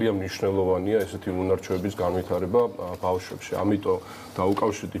 რომ ძალიან მნიშვნელოვანია ესეთი უნარჩვევების განვითარება ბავშვებში. ამიტომ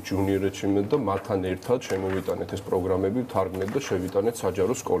დაუკავშირდით ჯუნიორ ეჩიმენტს და მათთან ერთად შემოვიტანეთ ეს პროგრამები, ვთარგმნეთ და შევიტანეთ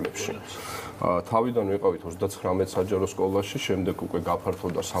საჯარო სკოლებში. თავიდან ვიყავით 39 საჯარო სკოლაში, შემდეგ უკვე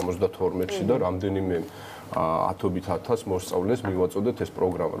გაფართოვდა 72-ში და რამდენიმე 10,000 მოსწავლეს მივაწოდეთ ეს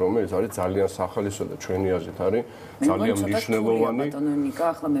პროგრამა, რომელიც არის ძალიან სახალისო და ჩვენი აზრით არის ძალიან მნიშვნელოვანი.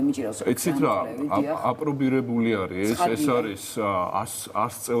 ახლა მე მიჭირავს. ეცით რა, აპრობირებული არის, ეს არის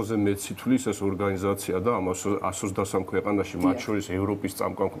 100 წელზე მეტ სითვლის ეს ორგანიზაცია და 123 ქვეყანაში, მათ შორის ევროპის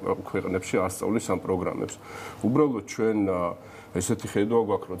წამყვან ქვეყნებში ასწავლის ამ პროგრამებს. უბრალოდ ჩვენ ესეთი ხედვა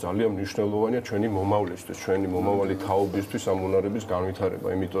გვაქვს, რომ ძალიან მნიშვნელოვანია ჩვენი მომავლისთვის, ჩვენი მომავალი თაობისთვის ამ უნარების განვითარება,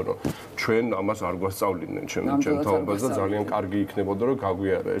 იმიტომ რომ ჩვენ ამას არ გვასწავლიდნენ ჩემ თაობას და ძალიან კარგი იქნებოდა რომ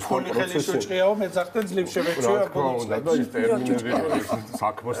გაგვიარა ეს პროცესი. ჭრიაო მეძახდნენ ძლივ შემეჩვია და ის ტერმინები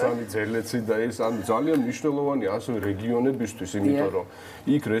საქმოსანი ძელეცი და ეს ან ძალიან მნიშვნელოვანია ასევე რეგიონებისთვის, იმიტომ რომ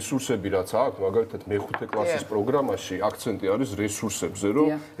იქ რესურსები რაც აქვს, მაგალითად მე-5 კლასის პროგრამაში აქცენტი არის რესურსებზე, რომ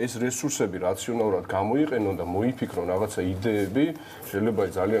ეს რესურსები რაციონალურად გამოიყენონ და მოიფიქრონ რაღაცა იდეები, შეიძლება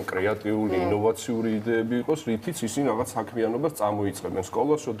ძალიან კრეატიული, ინოვაციური იდეები იყოს, რითიც ისინი რაღაც საქმიანობას წამოიწყებენ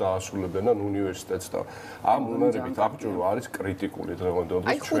სკოლასო და ასრულებენ ან უნივერსიტეტს და ამ უნარებით აღჭურვა არის კრიტიკული დღევანდელ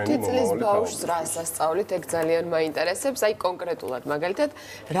დღეს ჩვენი აი 5 წლის მომავალი ბავშვს რა სასწავლით, ეგ ძალიან მაინტერესებს, აი კონკრეტულად, მაგალითად,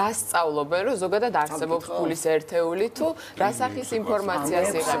 რა სწავლობენ, რომ ზოგადად არსებობს ფულის ერთეული თუ რა სახის ინფორმაციას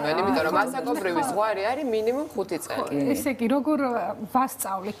იღებენ, იმიტომ რომ მასაკობრივი ზღვარი არის მინიმუმ 5 წელი. ესე იგი, როგორ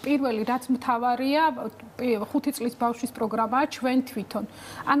ვასწავლეთ? პირველი რაც მთავარია, 5 წლის ბავშვის პროგრამაა ჩვენ თვითონ.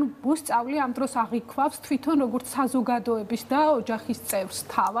 ანუ მოსწავლე ამ დროს აღიქვავს თვითონ როგორც საზოგადოების და ოჯახის წევრს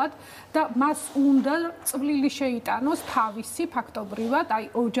თავად და მას უნდა წვლილი შეიტანოს თავისი ფაქტობრივად, აი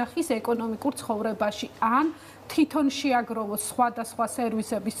ოჯახის ეკონომიკურ ცხოვრებაში ან თვითონ შეაგროვოს სხვადასხვა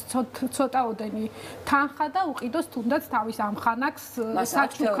სერვისების ცოტაოდენი თანხა და უყიდოს თუნდაც თავის ამხანაგს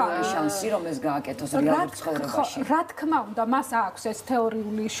საჩუქარი შანსი რომ ეს გააკეთოს რეალურ ცხოვრებაში. რა თქმა უნდა, მას აქვს ეს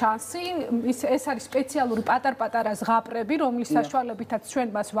თეორიული შანსი, ეს არის სპეციალური პატარ-პატარა ზღაპრები, რომლის საშუალებითაც ჩვენ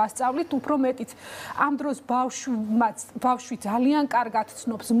მას ვასწავლით, უფრო მეტიც ამ დროს ბავშვი ძალიან კარგად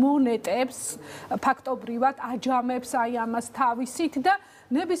ცნობს მონეტებს, ფაქტობრივად აჯამებს აი ამას თავისით და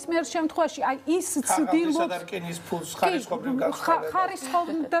ნებისმიერ შემთხვევაში აი ის ცდილობს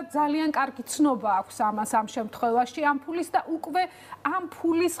ხარისხობრივ და ძალიან კარგი ცნობა აქვს ამას ამ შემთხვევაში ამ ფულის და უკვე ამ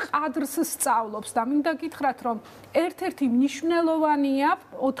ფულის ყადრს სწავლობს და მინდა გითხრათ რომ ერთ-ერთი მნიშვნელოვანია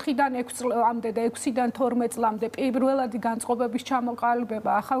 4-დან 6 წლამდე და 6-დან 12 წლამდე პირველადი განწყობების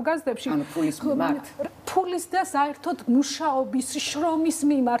ჩამოყალიბება ახალგაზრდებში ფულის და საერთოდ მუშაობის შრომის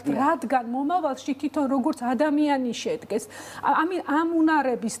მიმართ რადგან მომავალში თვითონ როგორც ადამიანი შედგეს ამ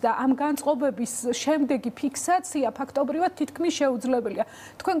უნარების და ამ განწყობების შემდეგი ფიქსაცია ფაქტობრივად თითქმის შეუძლებელია.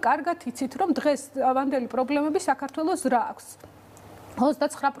 თქვენ კარგად იცით, რომ დღეს ავანდელი პრობლემები საქართველოს რა აქვს.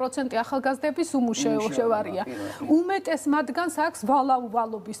 29% ახალგაზრდების უმუშევარია. უმეტეს მათგანს აქვს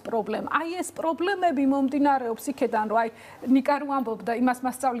ვალაუვალობის პრობლემა. აი ეს პრობლემები მომდინარეობს იქედან, რომ აი ნიკარუ ამბობდა, იმას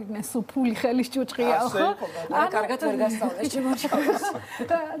მასწავლიდნენ სულ ფული ხელის ჭუჭყია, ხო? კარგად ვერ გასწავლეს ჩემს.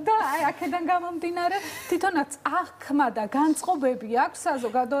 და აი აქედან გამომდინარე, თვითონაც აღქმა და განწყობები აქვს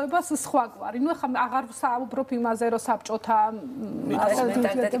საზოგადოებას სხვაგვარი. ნუ ახლა აღარ საუბრობ იმაზე, რომ საბჭოთა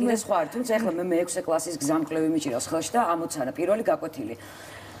მენტალიტეტი სხვა არის, თუმცა ახლა მე 6 კლასის გზამკვლევი მიჭირავს ხელში და ამოცანა პირველი გაკვეთილი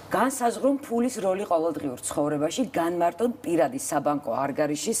განსაზღვრონ ფულის როლი ყოველდღიურ ცხოვრებაში, განმარტონ პირადი საბანკო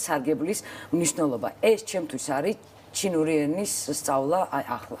არგარიშის სარგებლის მნიშვნელობა. ეს ჩემთვის არის ჩინური ენის სწავლა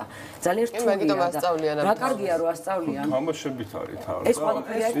ახლა. ძალიან რთულია. რა კარგია რომ ასწავლიან. თამაშებით არის თავი. ეს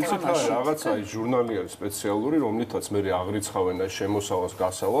ყველაფერი არის თამაში. რაღაცა ის ჟურნალი არის სპეციალური, რომლითაც მე აღრიცხავენ და შემოსავალს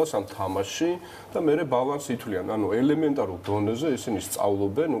გასავალს ამ თამაში და მე ბალანსი ითვლიან. ანუ ელემენტარულ დონეზე ისინი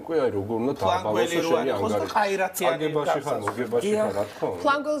სწავლობენ უკვე აი როგორ უნდა დააბალანსო შენი ანგარიში. აგებაში ხარ, მოგებაში ხარ, რა თქმა უნდა.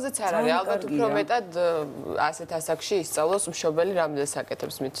 ფლანგველზეც არ არის, ალბათ უფრო მეტად ასეთ ასაკში ისწავლოს მშობელი რამდენს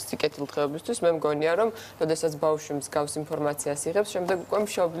აკეთებს მის კეთილდღეობისთვის. მე მგონია რომ შესაძაც ბავშვი მსგავს ინფორმაციას იღებს, შემდეგ უკვე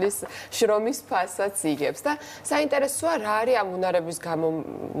მშობლის შრომის ფასაც იგებს და საინტერესოა რა არის ამ უნარების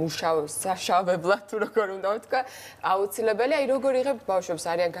გამომუშავებლად თუ როგორ უნდა ვთქვა, აუცილებელი, აი როგორ იღებთ ბავშვებს,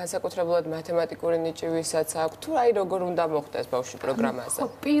 არიან განსაკუთრებულად მათემატიკური ნიჭივისაც აქვს, თუ აი როგორ უნდა მოხდეს ბავშვი პროგრამაზე. ხო,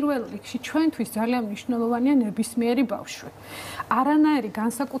 პირველ რიგში ჩვენთვის ძალიან მნიშვნელოვანია ნებისმიერი ბავშვი. არანაირი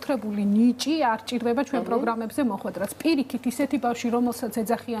განსაკუთრებული ნიჭი არ ჭირდება ჩვენ პროგრამებზე მოხვედრას. პირიქით ისეთი ბავშვი, რომელსაც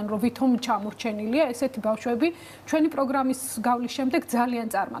ეძახიან, რომ ვითომ ჩამორჩენილია, ესეთი ბავშვები ჩვენი პროგრამის გავლის შემდეგ ძალიან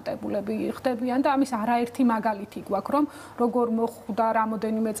წარმატებულები ხდებიან და ამის არაერთი მაგალითი გვაქვს, რომ როგორ მოხვდა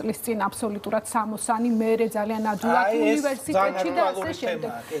რამოდენიმე წლის წინ აბსოლუტურად 60-ანი მერე ძალიან ადვილად უნივერსიტეტში და ასე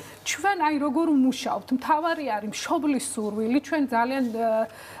შემდეგ. ჩვენ აი როგორ ვმუშაობთ, მთავარი არის მშობლის სურვილი, ჩვენ ძალიან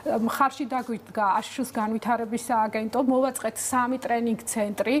მხარში დაგვიდგა აშშ-ს განვითარების სააგენტო, მოვაწყეთ 3 ტრენინგ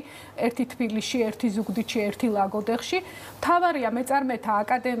ცენტრი, ერთი თბილისში, ერთი ზუგდიდში, ერთი ლაგოდეხში. მთავარია მეწარმეთა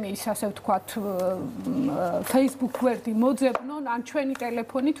აკადემიის, ასე ვთქვათ, Facebook გვერდი მოძებნონ, ან ჩვენი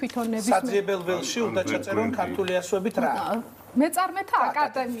ტელეფონი თვითონ ნებისმიერ საძიებელ ველში უნდა ჩაწერონ ქართული ასოებით რა. მეწარმეთა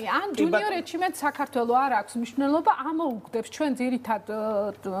აკადემია ან ჯუნიორ ეჩიმენტ საქართველოს არ აქვს მნიშვნელობა ამოუგდებს ჩვენ ძირითად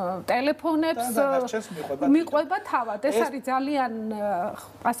ტელეფონებს მიყვება თავად ეს არის ძალიან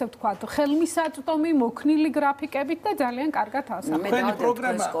ასე ვთქვათ ხელმისაწვდომი მოქნილი გრაფიკებით და ძალიან კარგად ასახავს თქვენი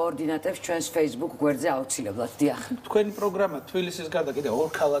პროგრამა კოორდინატებს ჩვენს Facebook გვერდზე აუცილებლად დიახ თქვენი პროგრამა თბილისის გარდა კიდე ორ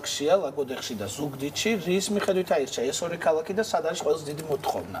ქალაქშია ლაგოდეხში და ზუგდიდში რის მიხედვით აირჩა ეს ორი ქალაქი და სად არის ყველაზე დიდი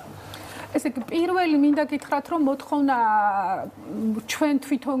მოთხოვნა ესე იგი პირველი მინდა გითხრათ რომ მოთხოვნა ჩვენ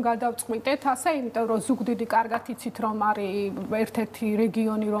თვითონ გადავწყვიტეთ ასე იმიტომ რომ ზუგდიდი კარგად იცით რომ არის ერთ-ერთი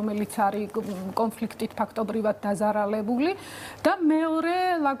რეგიონი რომელიც არის კონფლიქტით ფაქტობრივად დაზარალებული და მეორე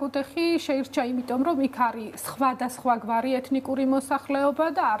ლაგოდეხი შეირჩა იმიტომ რომ იქ არის სხვადასხვაგვარი ეთნიკური მოსახლეობა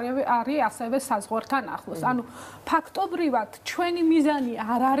და არის ასევე საზღვართან ახლოს ანუ ფაქტობრივად ჩვენი მიზანი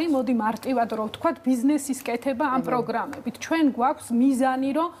არ არის მოდი მარტივად რომ ვთქვათ ბიზნესის კეთება ამ პროგრამებით ჩვენ გვაქვს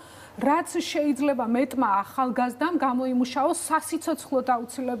მიზანი რომ რაც შეიძლება მეტმა ახალგაზრდამ გამოიმუშაოს სასიცოცხლო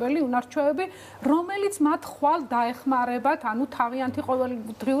დაუცილებელი უნარჩვევები, რომელიც მათ ხვალ დაეხმარებათ, ანუ თავიანთი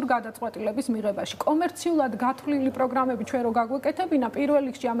ყოველდღიურ გადაწყვეტილების მიღებაში. კომერციულად გათვლილი პროგრამები ჩვენ რო გაგვეკეთებინა, პირველ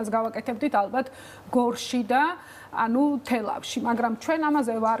რიგში ამას გავაკეთებდით ალბათ გორში და ანუ თელავში, მაგრამ ჩვენ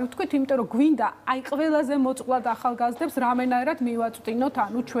ამაზე ვარ ვთქვით, იმიტომ რომ გვინდა აი ყველაზე მოწყვლად ახალგაზრდებს რამენაერად მივაწვდინოთ,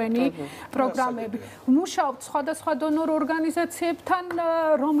 ანუ ჩვენი პროგრამები. მუშაობთ სხვადასხვა დონორ ორგანიზაციებთან,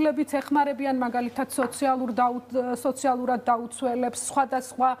 რომლებიც ეხმარებიან მაგალითად სოციალურად დაუცველებს,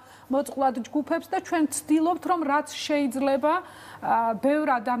 სხვადასხვა მოწყვლად ჯგუფებს და ჩვენ ვცდილობთ, რომ რაც შეიძლება ბევრ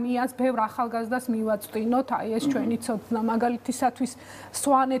ადამიანს, ბევრ ახალგაზრდას მივაწვდინოთ, აი ეს ჩვენი ცოდნა, მაგალითისათვის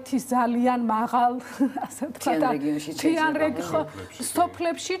სვანეთის ძალიან მაღალ, ასე ვთქვათ,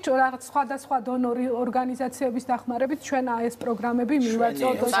 სოფლებში რაღაც სხვადასხვა დონორი ორგანიზაციების დახმარებით ჩვენ ეს პროგრამები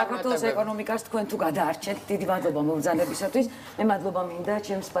მივაწვდით. საქართველოს ეკონომიკას თქვენ თუ გადაარჩენთ, დიდი მადლობა მომბრძანებისათვის. მე მადლობა მინდა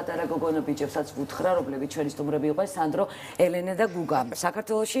ჩემს პატარა გოგონა ბიჭებსაც ვუთხრა, რომლებიც ჩვენი სტუმრები იყვნენ, სანდრო, ელენე და გუგა.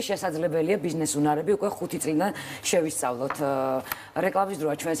 საქართველოში შესაძლებელია ბიზნეს უნარები უკვე 5 წლიდან შევისწავლოთ. რეკლამის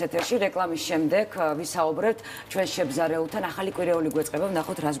დროა ჩვენს ეთერში, რეკლამის შემდეგ ვისაუბრებთ ჩვენს შებზარეულთან, ახალი კვირეული გვეწყება,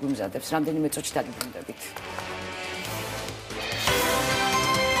 ვნახოთ რას გვიმზადებს. რამდენიმე წუთში დაგიბრუნდებით.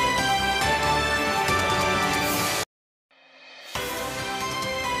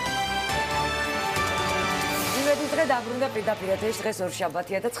 დაბრუნდა პირდაპირ ეთერში დღეს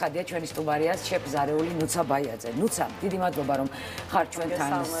ორშაბათია და ცხადია ჩვენი სტუმარია შეფ ზარეული ნუცა ბაიაძე. ნუცა, დიდი მადლობა რომ ხარ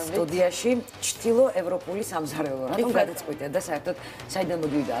ჩვენთან სტუდიაში. ჩtildeო ევროპული სამზარეულო. რატომ გადაწყვიტე და საერთოდ საიდან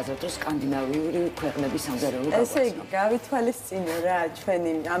მოდიოდა აზრით რომ სკანდინავიური ქვეყნების სამზარეულო გაგვაცხადა? ესე იგი, გავითვალისწინე რა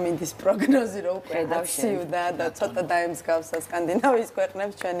ჩვენი ამინდის პროგნოზი რო უკვე აციუდა და ცოტა დაემსგავსა სკანდინავიის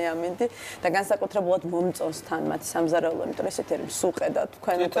ქვეყნებს ჩვენი ამინდი და განსაკუთრებულად მომწონსთან მათი სამზარეულო, იმიტომ რომ ესეთი არის სუყე და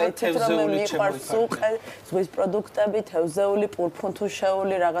თქვენ უკვე იცით რომ მე მიყვარს სუყე, ზღვის პროდუქტები თევზეული,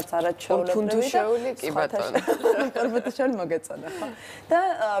 პურფუნთუშეული, რაღაც არაჩვეულებრივი. პურფუნთუშეული კი ბატონო. პურფუნთუშეული მოგეწონა, ხო? და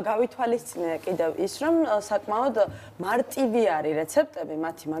გავითვალისწინე კიდევ ის, რომ საკმაოდ მარტივი არის რეცეპტები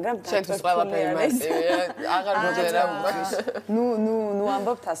მათი, მაგრამ შენთვის ყველაფერი მარტივია. აღარ მოძერა უკრის. ნუ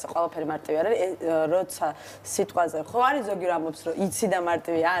ამბობთ ასე, ყველაფერი მარტივი არის. როცა სიტყვაზე ხო არის ზოგი რომ ამბობს, რომ იცი და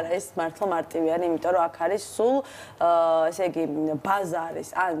მარტივი არა, ეს მართლა მარტივი არის, იმიტომ რომ აქ არის სულ ესე იგი ბაზარის,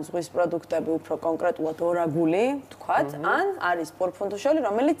 ან ზღვის პროდუქტები უფრო კონკრეტულად ორაგული თქვათ, ან არის პურფუნთუშეული,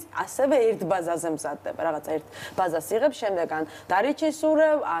 რომელიც ასევე ერთ ბაზაზე მზადდება. რაღაცა ერთ ბაზას იღებს, შემდეგ ან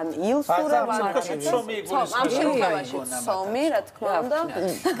დარიჩისურევ, ან ილსურევ, ან ამ შემთხვევაში სომი, რა თქმა უნდა.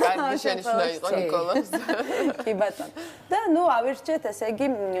 კარგი შენიშვნა იყო ნიკოლას. კი ბატონო. და ნუ ავირჩეთ, ესე იგი,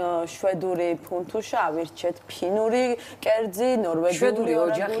 შვედური ფუნთუშა, ავირჩეთ ფინური კერძი, ნორვეგიული შვედური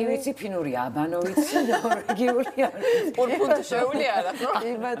ოჯახი ვიცი, ფინური აბანო ვიცი, ნორვეგიული არის. პურფუნთუშეული არა, ხო?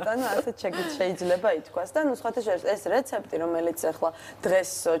 კი ბატონო, ასე შეიძლება ითქვას და ნუ სხვათა შორის ეს რეცეპტი, რომელიც ახლა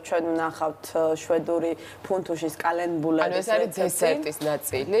დღეს ჩვენ ვნახავთ შვედური ფუნთუშის კალენბულების. ანუ ეს არის დესერტის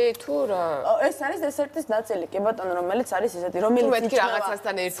ნაწილი თუ რა? ეს არის დესერტის ნაწილი, კი ბატონო, რომელიც არის ესეთი, რომელიც მეთქი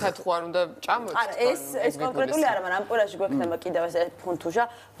რაღაცასთან ერთად ხო არ უნდა ჭამოთ? არა, ეს კონკრეტული არა, მაგრამ ამ კვირაში გვექნება კიდევ ეს ფუნთუშა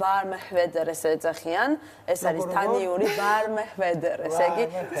ვარმჰვედერ ესე ეძახიან. ეს არის დანიური ვარმჰვედერ, ესე იგი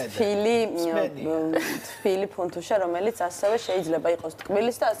თბილი ფუნთუშა, რომელიც ასევე შეიძლება იყოს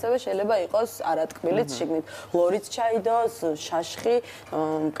ტკბილის და ასევე შეიძლება იყოს არატკბილის შიგნით. ლორიც ჩაიდოს, შაშხი,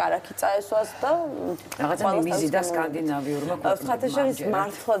 კარაქი წაესვას და რაღაცა მიმიზი და სკანდინავიურმა ქვეყნებმა. ხათაშორის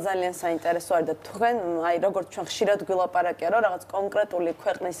მართლა ძალიან საინტერესო არის და თქვენ აი როგორც ჩვენ ხშირად გვილაპარაკია რომ რაღაც კონკრეტული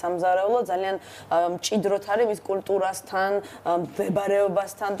ქვეყნის სამზარეულო ძალიან მჭიდროდ არის მის კულტურასთან,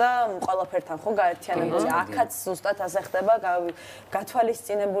 მდებარეობასთან და ყველაფერთან ხო გაერთიანებული. აქაც ზუსტად ასე ხდება,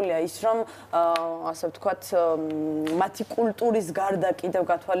 გათვალისწინებულია ის რომ ასე ვთქვათ მათი კულტურის გარდა კიდევ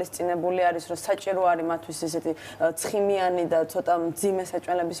გათვალისწინებული არის რომ საჭირო არის მათთვის ესეთი ცხიმიანი და ცოტა მძიმე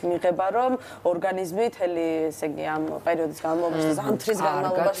საჭმელების მიღება, რომ ორგანიზმი თელი, ესე იგი, ამ პერიოდის განმავლობაში, ზამთრის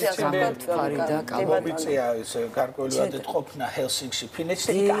განმავლობაში ასე ვთქვათ, მომიწია ეს გარკვეული ყოფნა ჰელსინკში, ფინეთში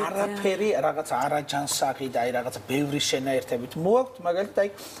და იქ არაფერი რაღაცა არაჯანსაღი და აი რაღაცა ბევრი შენაერთებით მოაქვთ, მაგალითად აი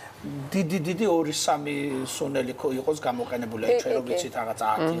დიდი 2-3 სუნელი იყოს გამოყენებული, აი ჩვენ რო ვიცით რაღაცა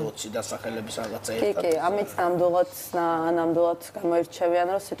 10-20 დასახელების რაღაცა ერთად. კი, ამით ნამდვილად გამოირჩევიან,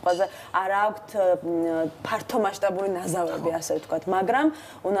 რომ სიტყვაზე არ აქვთ ფართო მასშტაბური ნაზავები, ასე ვთქვათ, მაგრამ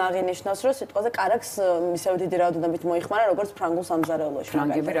უნდა აღინიშნოს, რომ სიტყვაზე კარაქს ისევ დიდი რაოდენობით მოიხმარა, როგორც ფრანგულ სამზარეულოში.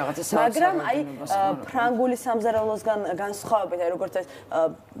 ფრანგები რაღაცა მაგრამ აი ფრანგული სამზარეულოსგან განსხვავებით, აი როგორც ეს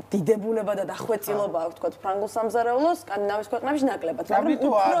დიდებულება და დახვეწილობა აქვს, ვთქვათ, ფრანგულ სამზარეულოს, სკანდინავიის ქვეყნებში ნაკლებად,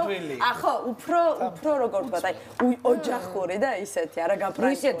 მაგრამ ახო, უფრო როგორ ვთქვათ, აი ოჯახური და ისეთი, არა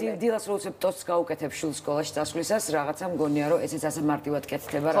გაპრაქტიკული. ისე დილას რო უცებ ტოსტს გაუკეთებ შვილს სკოლაში დასვლისას, რაღაცა მგონია, რომ ესეც ასე მარტივად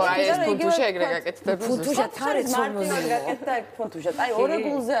კეთდება რა. ხო, აი ეს ფუნთუშა ეგრე გაკეთდება. ფუნთუშა თარეთ მარტივად გაკეთდა ეგ ფუნთუშა. აი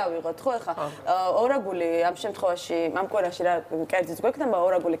ორაგულზე ავიღოთ, ხო, ეხა ორაგული ამ შემთხვევაში, ამ კვერაში რა კერძიც გვექნება,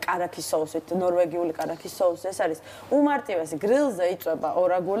 ორაგული კარაქის соусით, ნორვეგიული კარაქის соуსი, ეს არის უმარტივესი. გრილზე იწვება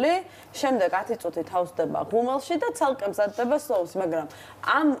ორაგული, შემდეგ 10 წუთით ავსდება ღუმელში და ცალკე მზადდება соуსი, მაგრამ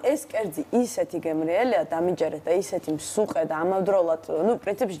ამ ეს კერძი ისეთი გემრიელია, დამიჯერეთ და ისეთი მსუყე და ამავდროულად, ну,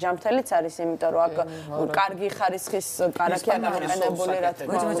 პრინციპში ჯამთელიც არის, იმიტომ რომ აქ კარგი ხარისხის კარაქია გამოყენებული, რა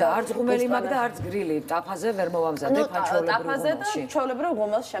თქმა უნდა. არც ღუმელი მაგ და არც გრილი, ტაფაზე ვერ მოვამზადებ ჩვეულებრივ ღუმელში. ტაფაზე და ჩვეულებრივ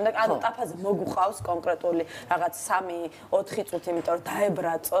ღუმელში, შემდეგ ანუ ტაფაზე მოგუყავს კონკრეტული რაღაც 3-4 წუთი, იმიტომ რომ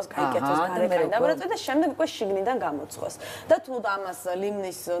დაებრაწოს, გაიკეთოს გარეკანი დაებრაწოს და შემდეგ უკვე შიგნიდან გამოცხოს. და თუ ამას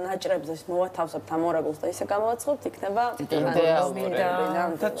ლიმნის ნაჭრებზე მოვათავსებთ ამ ორაგულს და ისე გამოვაცხობთ, იქნება იდეალური.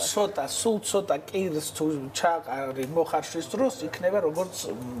 და ცოტა, სულ ცოტა კირს თუ ჩაყარი მოხარშვის დროს იქნება როგორც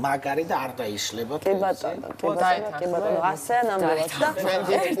მაგარი და არ დაიშლება. კი ბატონო, კი ბატონო, ასე ნამდვილად და ჩვენ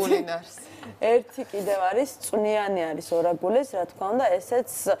დიდ კულინარს. ერთი კიდევ არის, წვნიანი არის ორაგულის, რა თქმა უნდა,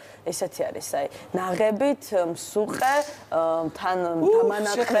 ესეთი არის, აი, ნაღებით, მსუყე, თან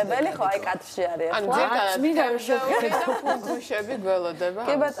დამანაყრებელი, ხო, აი კატრში არის. ანუ ძირითადად ფუნთუშები გველოდება.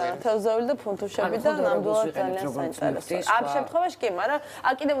 კი ბატონო, თევზეული და ფუნთუშები და ნამდვილად ძალიან საინტერესოა. ამ შემთხვევაში კი, მაგრამ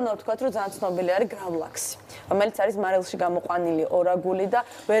აქ კიდევ უნდა ვთქვათ, რომ ძალიან ცნობილი არის გრავლაქსი, რომელიც არის მარილში გამოყვანილი ორაგული და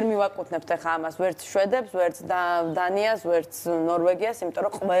ვერ მივაკუთვნებთ ახლა ამას ვერც შვედებს, ვერც დანიას, ვერც ნორვეგიას, იმიტომ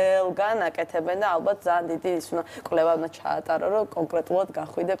რომ ყველგან აკეთებენ და ალბათ ძალიან დიდი ის უნდა კვლევა უნდა ჩაატარო, რომ კონკრეტულად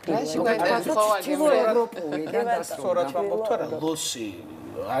გახვიდე პირველად. ევროპული და სწორად ვამბობთ, რა ლოსი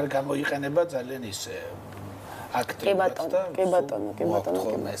არ გამოიყენება ძალიან ისე აქტიურად და კი ბატონო.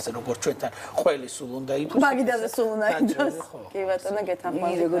 ეს როგორც ჩვენთან ყველი სულ უნდა იყოს. მაგიდაზე სულ უნდა იყოს. კი ბატონო,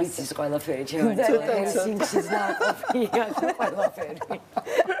 გეთანხმებით. როგორც ის ყველაფერი შეიძლება ჰელსინკის ნაკოფია ყველაფერი.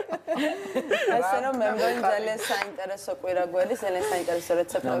 ასე რომ მე მგონი ძალიან საინტერესო კვირაგველი, ძალიან საინტერესო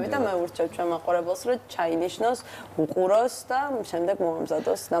რეცეპტები და მე ვურჩევ ჩვენ მაყურებელს, რომ ჩაინიშნოს, უყუროს და შემდეგ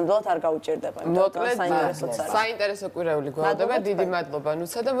მომამზადოს. ნამდვილად არ გაუჭირდება. მოკლედ საინტერესო კვირაგველი გველოდება. დიდი მადლობა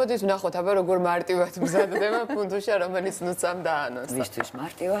ნუცა და მოდით ვნახოთ აბა როგორ მარტივად მზადდება ფუნთუშა, რომელიც ნუცამ დაანონსა. ვისთვის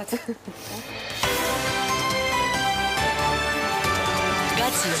მარტივად.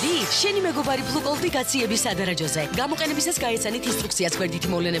 გაცივი? შენი მეგობარი ბლუკოლდი გაციების სადარაჯოზე. გამოყენებისას გაეცანით ინსტრუქციას გვერდითი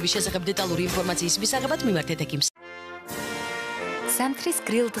მოვლენების შესახებ დეტალური ინფორმაციის მისაღებად მიმართეთ ეკიმს. ზამთრის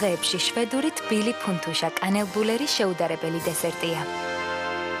გრილ დღეებში შვედური თბილი ფუნთუშა კანელბულერი შეუდარებელი დესერტია.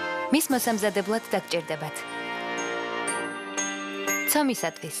 მის მოსამზადებლად დაგჭირდებათ.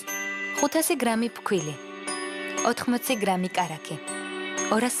 ცომისათვის 500 გრამი ფქვილი, 80 გრამი კარაქი,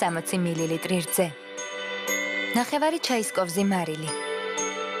 260 მილილიტრი რძე, ნახევარი ჩაის კოვზი მარილი,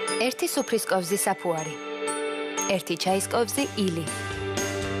 1 სუფრის კოვზი საფუარი, 1 ჩაის კოვზი ილი,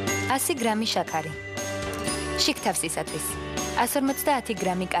 100 გრამი შაქარი, შიგთავსისათვის 150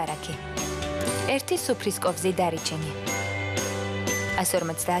 გრამი კარაქი, 1 სუფრის კოვზი დარიჩინი,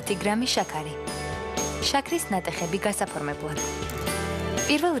 150 გრამი შაქარი, შაქრის ნატეხები გასაფორმებლად.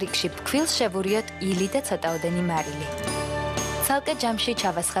 პირველ რიგში ფქვილს შევურიოთ ილი და ცოტაოდენი მარილი. ცალკე ჯამში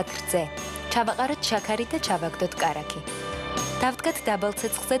ჩავასხათ რძე, ჩავაყაროთ შაქარი და ჩავაგდოთ კარაქი. დავდგათ დაბალ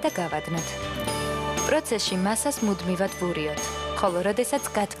ცეცხლზე და გავადნოთ. პროცესში მასას მუდმივად ვურიოთ, ხოლო როდესაც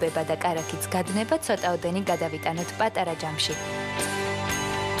გათბება და კარაქიც გადნება, ცოტაოდენი გადავიტანოთ პატარა ჯამში.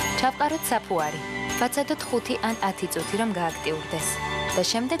 ჩავყაროთ საფუარი, ვაცადოთ 5 ან 10 წუთი, რომ გააქტიურდეს და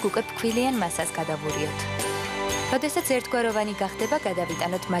შემდეგ უკვე ფქვილიან მასას გადავურიოთ. როდესაც ერთგვაროვანი გახდება,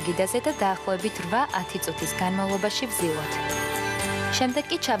 გადავიტანოთ მაგიდაზე და დაახლოებით 8-10 წუთის განმავლობაში ვზილოთ. შემდეგ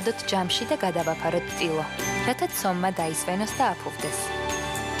კი ჩავდოთ ჯამში და გადავაფაროთ ტილო, რათა ცომმა დაისვენოს და აფუვდეს.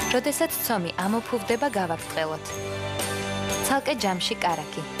 როდესაც ცომი ამოფუვდება, გავაბრტყელოთ. ცალკე ჯამში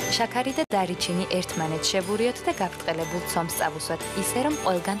კარაქი, შაქარი და დარიჩინი ერთმანეთს შევურიოთ და გაბრტყელებულ ცომს წავუსვათ, ისე რომ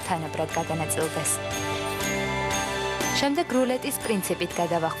ყველგან თანაბრად გადანაწილდეს. შემდეგ რულეტის პრინციპით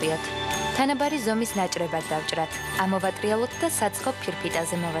გადავახვიოთ. თანაბარი ზომის ნაჭრებად დავჭრათ, ამოვატრიალოთ და საცხობ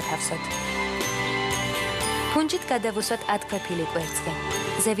ფირფიტაზე მოვათავსოთ. ფუნჯით გადავუსვათ 10 ქვეფილი კვერცხი.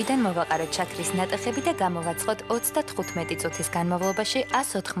 ზევიდან მოვაყაროთ შაქრის ნატეხები და გამოვაწყოთ 35 წუთის განმავლობაში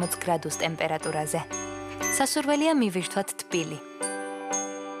 180 გრადუს ტემპერატურაზე. სასურველია მივირთვათ თბილი.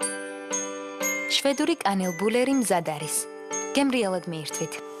 შვედური კანელბულერი მზად არის. გემრიელად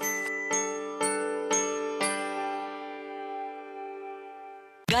მიირთვით.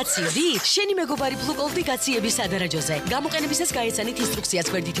 გაციები? შენი მეგობარი ბლუკოლდი გაციების სადარაჯოზე. გამოყენებისას გაეცანით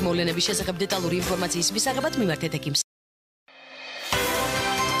ინსტრუქციას გვერდითი მოვლენების შესახებ დეტალური ინფორმაციის მისაღებად მიმართეთ ექიმს.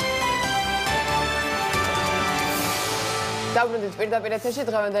 დაბრუნდით პირდაპირ ეთერში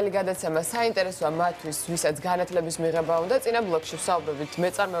დღევანდელი გადაცემა საინტერესოა მათთვის, ვისაც განათლების მიღება უნდა. წინა ბლოკში ვსაუბრობთ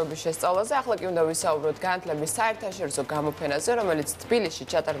მეწარმეობის შესწავლაზე, ახლა კი უნდა ვისაუბროთ განათლების საერთაშორისო გამოფენაზე, რომელიც თბილისში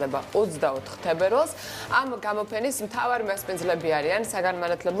ჩატარდება 24 თებერვალს. ამ გამოფენის მთავარი მასპინძლები არიან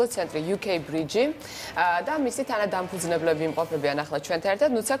საგანმანათლებლო ცენტრი UK Bridge და მისი თანადამფუძნებლები იმყოფებიან ახლა ჩვენთან ერთად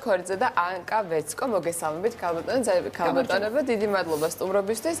ნუცა ქორიძე და ანკა ვეცკო. მოგესალმებით ქალბატონებო, დიდი მადლობა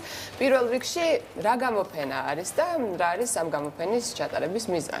სტუმრობისთვის. პირველ რიგში რა გამოფენა არის და რა არის ამ გამოფენის ჩატარების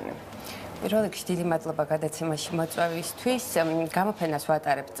მიზანი? პირველ რიგში დიდი მადლობა გადაცემაში მოწვევისთვის. გამოფენას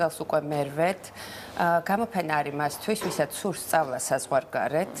ვატარებ წელს უკვე მერვედ. გამოფენა არის მასთვის, ვისაც სურს სწავლა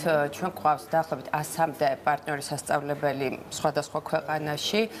საზღვარგარეთ. ჩვენ გვყავს დაახლოებით 100-მდე პარტნიორი სასწავლებელი სხვადასხვა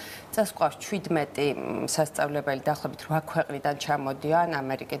ქვეყანაში. წელს გვყავს 17 სასწავლებელი დაახლოებით 8 ქვეყნიდან ჩამოდიან,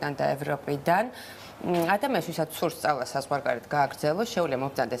 ამერიკიდან და ევროპიდან. ადამიანს, ვისაც სურს სწავლა საზღვარგარეთ გააგრძელოს, შეუძლია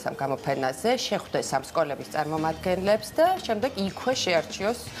მობრძანდეს ამ გამოფენაზე, შეხვდეს ამ სკოლების წარმომადგენლებს და შემდეგ იქვე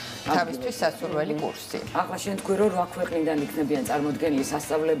შეარჩიოს თავისთვის სასურველი კურსი. ახლა შენ თქვი რომ 8 ქვეყნიდან იქნებიან წარმოდგენილი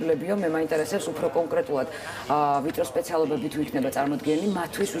სასწავლებლებიო, მე მაინტერესებს უფრო კონკრეტულად ვიტრო სპეციალობები თუ იქნება წარმოდგენილი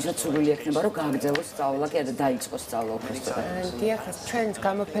მათთვის, ვისაც სურვილი ექნება რომ გააგრძელოს სწავლა კი და დაიწყოს სწავლა უბრალოდ. დიახ, ჩვენს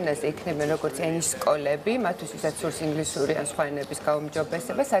გამოფენაზე იქნებიან როგორც ენის სკოლები, მათთვის, ვისაც სურს ინგლისური ან სხვა ენების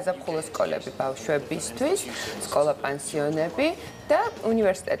გაუმჯობესება, საზაფხულო სკოლები ბავშვებისთვის, სკოლა პანსიონები და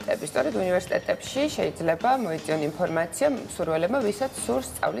უნივერსიტეტები. სწორედ უნივერსიტეტებში შეიძლება მოიწიონ ინფორმაცია მსურველებმა, ვისაც სურს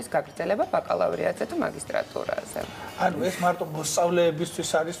სწავლის გაგრძელება ბაკალავრიატზე თუ მაგისტრატურაზე. ანუ ეს მარტო მოსწავლეებისთვის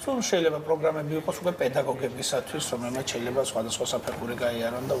არის თუ შეიძლება პროგრამები იყოს უკვე პედაგოგებისათვის, რომელმაც შეიძლება სხვადასხვა საფეხური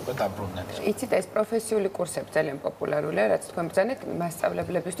გაიარონ და უკვე დაბრუნდნენ. იცით, ეს პროფესიული კურსები ძალიან პოპულარულია, რაც თქვენ ბრძანეთ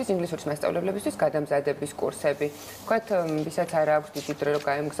მასწავლებლებისთვის, ინგლისურის მასწავლებლებისთვის გადამზადების კურსები. თქვათ, ვისაც არ აქვს დიდი დრო რომ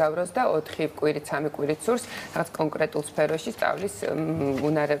გაემგზავროს და 4 კვირით, 3 კვირით სურს რაღაც კონკრეტულ სფეროში სწავლის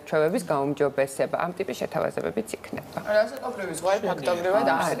უნარჩვევების გაუმჯობესება. ამ ტიპის შეთავაზებებიც იქნება. რასაკვირველი ზღვარი ფაქტობრივად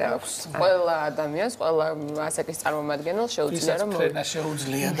არ აქვს. ყველა ადამიანს, ყველა ასაკის წარმომადგენელს შეუძლია რომ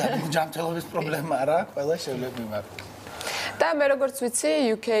შეუძლია და ჯანმრთელობის პრობლემა არა, ყველა შეიძლება მიმართოს. და მე როგორც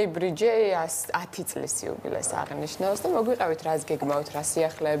ვიცი, UK Bridge 10 წლის იუბილეს აღნიშნავს და მოგვიყევით რას გეგმავთ, რა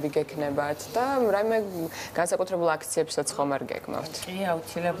სიახლეები გექნებათ და რაიმე განსაკუთრებულ აქციებსაც ხომ არ გეგმავთ? კი,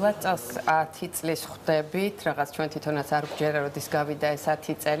 აუცილებლად წელს 10 წლის ხვდებით, რაღაც ჩვენ თვითონაც არ გვჯერა როდის გავიდა ეს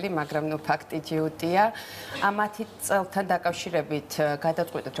 10 წელი, მაგრამ ნუ ფაქტი ჯიუტია. ამ 10 წელთან დაკავშირებით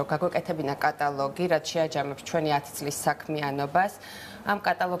გადაწყვეტეთ, რომ გაგვეკეთებინა კატალოგი, რაც შეაჯამებს ჩვენი 10 წლის საქმიანობას. ამ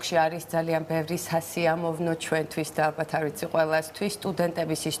კატალოგში არის ძალიან ბევრი სასიამოვნო ჩვენთვის და ალბათ არ ვიცი ყველასთვის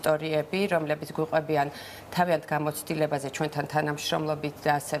სტუდენტების ისტორიები, რომლებიც გვიყვებიან თავიანთ გამოცდილებაზე ჩვენთან თანამშრომლობით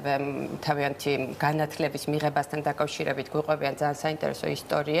და ასევე თავიანთი განათლების მიღებასთან დაკავშირებით გვიყვებიან ძალიან საინტერესო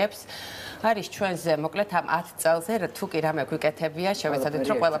ისტორიებს. არის ჩვენზე მოკლედ ამ 10 წელზე თუ კი რამე გვიკეთებია, შევეცადეთ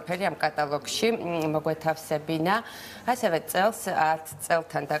რომ ყველაფერი ამ კატალოგში მოგვეთავსებინა. ასევე წელს 10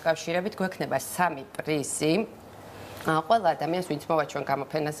 წელთან დაკავშირებით გვექნება 3 პრიზი. ყველა ადამიანს, ვინც მოვა ჩვენ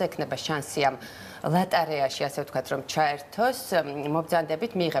გამოფენაზე, ექნება შანსი ამ ლატარეაში, ასე ვთქვათ, რომ ჩაერთოს,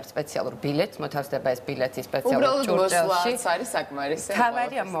 მობრძანდებით მიიღებს სპეციალურ ბილეთს, მოთავსდება ეს ბილეთი სპეციალურ ჭურჭელში. არის საკმარისი.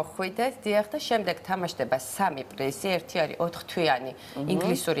 თავარია მოხვიდეს, დიახ და შემდეგ თამაშდება 3 პრიზი. ერთი არის 4 თვიანი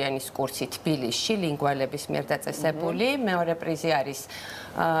ინგლისური ენის კურსი თბილისში, ლინგვალების მიერ დაწესებული. მეორე პრიზი არის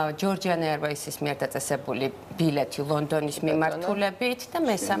Georgian Airways-ის მიერ დაწესებული ბილეთი ლონდონის მიმართულებით და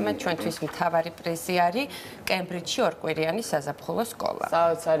მესამე ჩვენთვის მთავარი პრიზი არის კემბრიჯში 2 კვირიანი საზაფხულო სკოლა.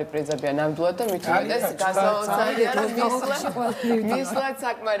 საოცარი პრიზებია ნამდვილად და მით უმეტეს გასაოცარია რომ მისვლად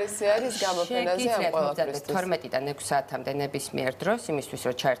საკმარისი არის გამოფენაზე ამ ყველაფერს. 12-დან 6 საათამდე ნებისმიერ დროს, იმისთვის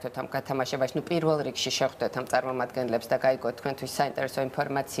რომ ჩაერთოთ ამ გათამაშებაში, ნუ პირველ რიგში შეხვდეთ ამ წარმომადგენლებს და გაიგოთ თქვენთვის საინტერესო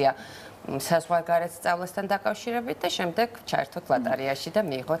ინფორმაცია საზღვარგარეთ სწავლასთან დაკავშირებით და შემდეგ ჩაერთოთ ლატარიაში და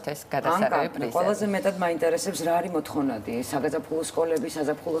მიიღოთ ეს გადასარევი პრიზები. ყველაზე მეტად მაინტერესებს რა არის მოთხოვნადი, საზაფხულო სკოლები,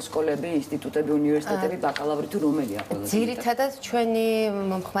 საზაფხულო სკოლები, ინსტიტუტები, უნივერსიტეტები, ბაკალავრი თუ რომელია ყველაზე? ძირითადად ჩვენი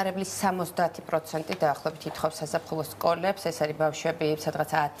მომხმარებლის 70% დაახლოებით ითხოვს საზაფხულო სკოლებს, ეს არის ბავშვები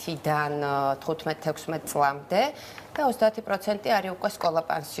სადღაც 10-დან 15-16 წლამდე. და 30% არის უკვე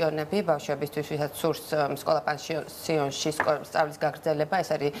სკოლა-პანსიონები ბავშვებისთვის, ვისაც სურს სკოლა-პანსიონში სწავლის გაგრძელება, ეს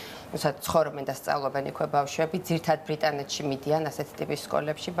არის ვისაც ცხოვრობენ და სწავლობენ იქვე ბავშვები, ძირითადად ბრიტანეთში მიდიან ასეთ ტიპის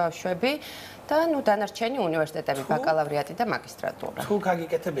სკოლებში ბავშვები და დანარჩენი უნივერსიტეტები, ბაკალავრიატი და მაგისტრატურა. თუ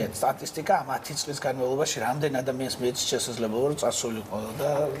გაგიკეთებიათ სტატისტიკა ამ 10 წლის განმავლობაში რამდენ ადამიანს მიეცით შესაძლებლობა რომ წასულიყო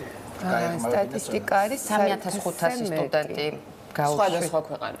და სტატისტიკა არის 3500 სტუდენტი სხვადასხვა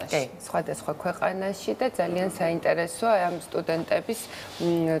ქვეყანაში. კი, სხვადასხვა ქვეყანაში და ძალიან საინტერესოა ამ სტუდენტების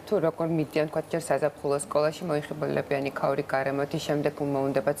თუ როგორ მიდიან, თქვა ჯერ საზაფხულო სკოლაში მოიხიბლებიან იქაური გარემოთი, შემდეგ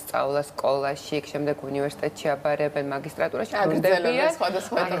უმოუნდებათ სწავლა სკოლაში, შემდეგ უნივერსიტეტში აბარებენ, მაგისტრატურაში ბრუნდებიან.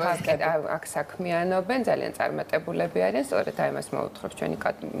 აქ საქმიანობენ, ძალიან წარმატებულები არიან, სწორედ აი მას მოვუთხრობ ჩვენი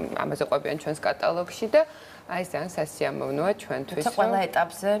ამაზე ყვებიან ჩვენს კატალოგში და აი ძალიან სასიამოვნოა ჩვენთვის. ყველა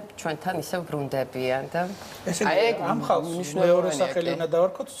ეტაპზე ჩვენთან ისევ ბრუნდებიან და ესე იგი ამ ხალხს მეორე სახელი უნდა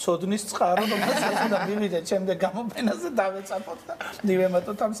დავარქოთ ცოდნის წყარო, რომელსაც უნდა მივიდეთ შემდეგ გამოფენაზე დავეწაფოთ და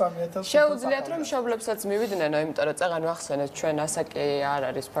მივემატოთ ამ 3000. შეუძლიათ რომ მშობლებსაც მივიდნენ, იმიტომ რომ წეგან ვახსენეთ ჩვენ ასაკი არ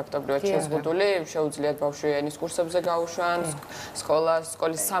არის ფაქტობრივად შეზღუდული, შეუძლიათ ბავშვი ენის კურსებზე გაუშვან,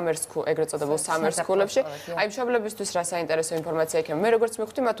 სკოლის summer school, ეგრეთ წოდებულ summer school-ებში. აი მშობლებისთვის რა საინტერესო ინფორმაცია იქნება. მე როგორც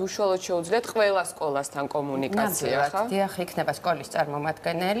მივხვდი, მათ უშუალოდ შეუძლიათ ყველა სკოლასთან კომუნიკაცია, ხა? დიახ, იქნება სკოლის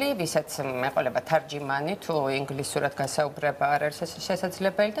წარმომადგენელი, ვისაც მეყოლება თარჯიმანი, თუ ინგლისურად გასაუბრება არ არის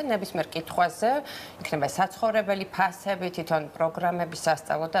შესაძლებელი და ნებისმიერ კითხვაზე იქნება საცხოვრებელი ფასები, თვითონ პროგრამების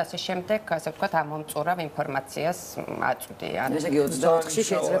სასწავლო და ასე შემდეგ, ასე ვთქვათ, ამომწურავ ინფორმაციას აწვდიან. ესე იგი 24-ში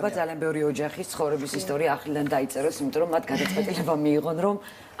შეიძლება ძალიან ბევრი ოჯახის ცხოვრების ისტორია ახლიდან დაიწეროს, იმიტომ რომ მათ გადაწყვეტილება მიიღონ, რომ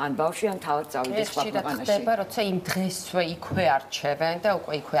ან ბავშვი ან თავად წავიდეს სხვა ქვეყანაში. ხდება, როცა იმ დღესვე იქვე არჩევენ და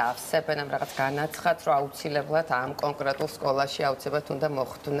უკვე იქვე ავსებენ ამ რაღაც განაცხადს, რომ აუცილებლად ამ კონკრეტულ სკოლაში აუცილებლად უნდა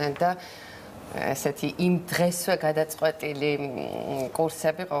მოხვდნენ და ესეთი იმ დღესვე გადაწყვეტილი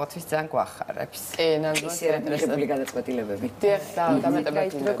კურსები ყოველთვის ძალიან გვახარებს. კი, ნამდვილად გადაწყვეტილებები. დიახ,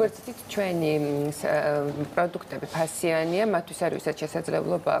 დამატებითი. როგორც იცით, ჩვენი პროდუქტები ფასიანია, მათთვის არის ვისაც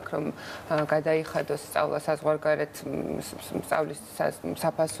შესაძლებლობა აქვს, რომ გადაიხადოს სწავლა საზღვარგარეთ სწავლის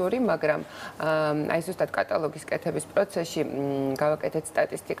საფასური, მაგრამ აი ზუსტად კატალოგის კეთების პროცესში გავაკეთეთ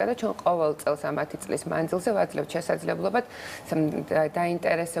სტატისტიკა და ჩვენ ყოველ წელს ამ 10 წლის მანძილზე ვაძლევთ შესაძლებლობად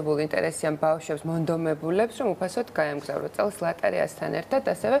დაინტერესებულ ინტერესიან ბავშვებს მონდომებულებს, რომ უფასოდ გაემგზავროთ წელს ლატარეასთან ერთად,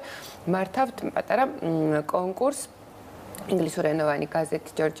 ასევე მართავთ პატარა კონკურსს ინგლისურენოვანი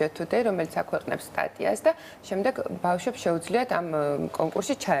გაზეთი Georgia Today, რომელიც აქვეყნებს სტატიას და შემდეგ ბავშვებს შეუძლიათ ამ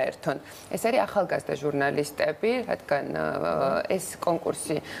კონკურსში ჩაერთონ. ეს არის ახალგაზრდა ჟურნალისტები, რადგან ეს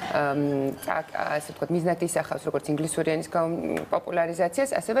კონკურსი ასე ვთქვათ, მიზნად ისახავს როგორც ინგლისური ენის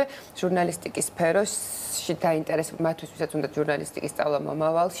პოპულარიზაციას, ასევე ჟურნალისტიკის სფეროში დაინტერესებულ მათთვის, ვისაც უნდა ჟურნალისტიკის სწავლა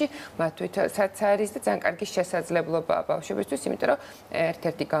მომავალში, მათთვისაც არის და ძალიან კარგი შესაძლებლობა ბავშვებისთვის, იმიტომ რომ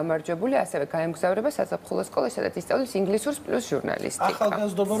ერთ-ერთი გამარჯვებული ასევე გაემგზავრება საზაფხულო სკოლაში, სადაც ისწავლის ინგლისურს პლუს ჟურნალისტიკა.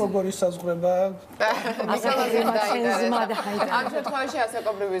 ახალგაზრდობა როგორ ისაზღვრება? ამ შემთხვევაში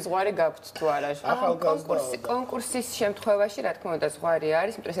ასაკობრივი ზღვარი გაქვთ თუ არა? კონკურსის შემთხვევაში, რა თქმა უნდა, ზღვარი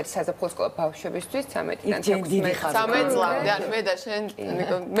არის, იმიტომ რომ ეს საზაფხულო სკოლა ბავშვებისთვის 13-დან 16 წლამდე, ან მე და შენ,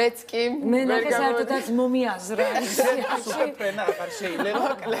 მეც კი მე ნახე საერთოდაც მომიაზრა. სუპერფრენა აღარ შეიძლება.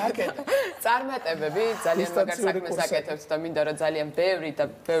 წარმატებები ძალიან მაგარ საქმეს აკეთებთ და მინდა რომ ძალიან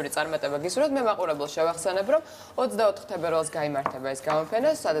ბევრი წარმატება გისურვოთ. მე მაყურებელს შევახსენებ, რომ 24 თებერვალს გაიმართება ეს გამოფენა,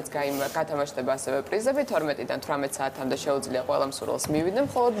 სადაც გათამაშდება ასევე პრიზები 12-დან 18 საათამდე შეუძლია ყველა მსურველს მივიდნენ,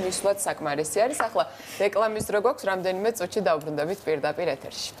 მხოლოდ მისვლაც საკმარისი არის. ახლა რეკლამის დრო გვაქვს, რამდენიმე წუთში დავბრუნდებით პირდაპირ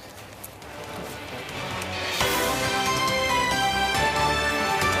ეთერში.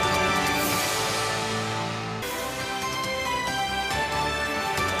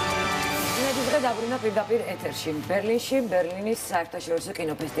 დაბრუნდა პირდაპირ ეთერში. ბერლინში, ბერლინის საერთაშორისო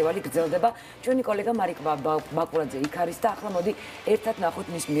კინოფესტივალი გრძელდება. ჩვენი კოლეგა მარიკ ბაკურაძე იქ არის და ახლა მოდი ერთად ნახოთ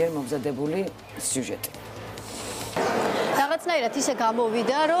მის მიერ მომზადებული სიუჟეტი. რაღაცნაირად ისე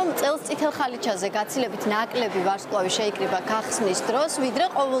გამოვიდა, რომ წელს წითელ ხალიჩაზე გაცილებით ნაკლები ვარსკვლავი შეიკრიბა გახსნის დროს, ვიდრე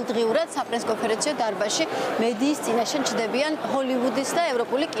ყოველდღიურად საპრესკონფერენციო დარბაზში მედიის წინაშე ჩნდებიან ჰოლივუდის და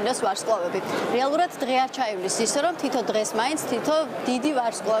ევროპული კინოს ვარსკვლავები. რეალურად დღე არ ჩაივლის ისე, რომ თითო დღეს მაინც თითო დიდი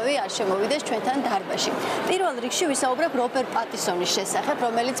ვარსკვლავი არ შემოვიდეს ჩვენთან დარბაზში. პირველ რიგში ვისაუბრებ რობერტ პატისონის შესახებ,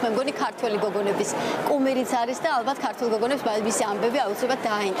 რომელიც მე მგონი ქართველი გოგონების კუმირიც არის და ალბათ ქართულ გოგონებს მისი ამბები აუცილებლად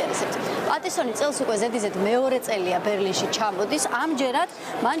დააინტერესებთ. პატისონი წელს უკვე ზედიზედ მეორე წელია ბერლინში ჩამოდის. ამჯერად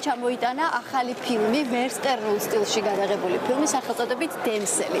მან ჩამოიტანა ახალი ფილმი, ვესტერნულ სტილში გადაღებული ფილმი სახელწოდებით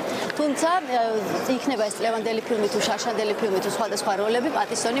დემსელი. თუმცა იქნება ეს წლევანდელი ფილმი თუ შარშანდელი ფილმი თუ სხვადასხვა როლები,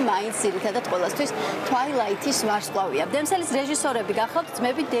 პატისონი მაინც ძირითადად ყველასთვის თვაილაითის ვარსკვლავია. დემსელის რეჟისორები გახლავთ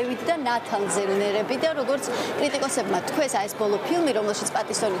ძმები დევიდ და ნათან ზელნერები და როგორც კრიტიკოსებმა თქვეს, ეს ბოლო ფილმი, რომელშიც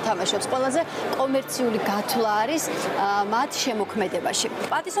პატისონი თამაშობს, ყველაზე კომერციული გათვლა არის მათ შემოქმედებაში.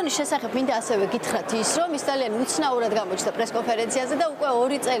 პატისონის შესახებ მინდა ასევე გითხრათ ის, რომ ის ძალიან უცნაურად გამოჩნდა პრესკონფერენციაზე და უკვე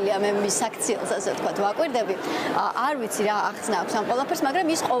 2 წელია მე მის აქციელს, ასე ვთქვათ, ვაკვირდები. არ ვიცი რა ახსნა აქვს ამ ყველაფერს, მაგრამ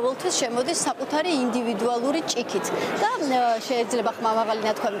ის ყოველთვის შემოდის საკუთარი ინდივიდუალური ჭიქით და შეიძლება ხმამაღალი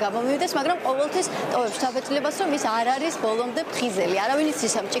ნათქვამი გამომივიდეს, მაგრამ ყოველთვის ტოვებს შთაბეჭდილებას, რომ ის არ არის ბოლომდე ფხიზელი. არავინ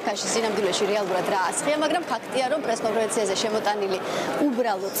იცის ამ ჭიქაში სინამდვილეში რეალურად რა ასხია, მაგრამ ფაქტია, რომ პრესკონფერენციაზე შემოტანილი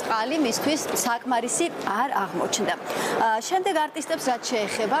უბრალო წყალი მისთვის საკმარისი არ აღმოჩნდა. შემდეგ არტისტებს რაც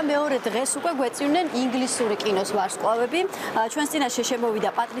შეეხება, მეორე დღეს უკვე გვეწვივნენ ინგლისური კინოს ვარსკვლავები. ჩვენს წინაშე შემოვიდა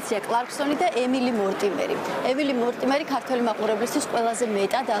პატრიცია კლარკსონი და ემილი მორტიმერი. ემილი მორტიმერი ქართველი მაყურებლისთვის ყველაზე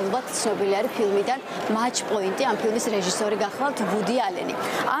მეტად ალბათ ცნობილი არის ფილმიდან Match Point, ამ ფილმის რეჟისორი გახლავთ ვუდი ალენი.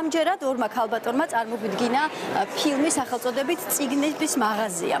 ამჯერად ორმა ქალბატონმა წარმოგვიდგინა ფილმი სახელწოდებით წიგნების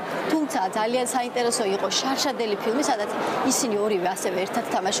მაღაზია. თუმცა ძალიან საინტერესო იყო შარშანდელი ფილმი, სადაც ისინი ორივე ასევე ერთად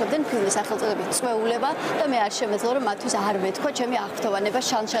თამაშობდნენ ფილმის სახელწოდებით წვეულება და მე არ შემეძლო რომ მათთვის არ მეთქვა ჩემი აღფრთოვანება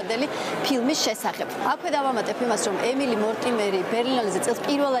შარშანდელი ფილმის შესახებ. აქვე დავამატებ იმას, რომ ემილი მორტიმერი ბერლინალეზე წელს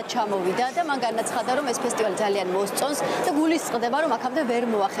პირველად ჩამოვიდა და მან განაცხადა, რომ ეს ფესტივალი ძალიან მოსწონს და გულისწყდება, რომ აქამდე ვერ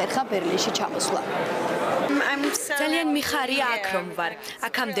მოახერხა ბერლინში ჩამოსვლა. ძალიან მიხარია აქ რომ ვარ.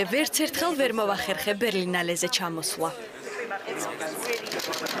 აქამდე ვერც ერთხელ ვერ მოვახერხე ბერლინალეზე ჩამოსვლა.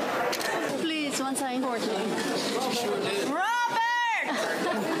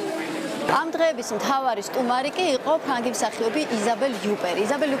 ამ დღეების მთავარი სტუმარი კი იყო ფრანგი მსახიობი იზაბელ იუპერი.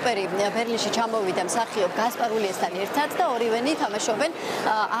 იზაბელ იუპერი ბერლინში ჩამოვიდა მსახიობ გასპარ ულიესთან ერთად და ორივენი თამაშობენ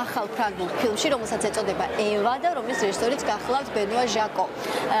ახალ ფრანგულ ფილმში, რომელსაც ეწოდება ევა და რომლის რეჟისორიც გახლავთ ბენუა ჟაკო.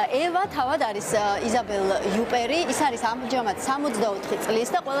 ევა თავად არის იზაბელ იუპერი, ის არის ამჟამად 64 წლის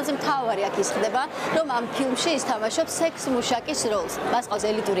და ყველაზე მთავარი აქ ის ხდება, რომ ამ ფილმში ის თამაშობს სექს მუშაკის როლს. მას ყავს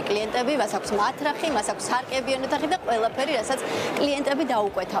ელიტური კლიენტები, მას აქვს მათრახი, მას აქვს სარკებიანი ოთახი და ყველაფერი, რასაც კლიენტები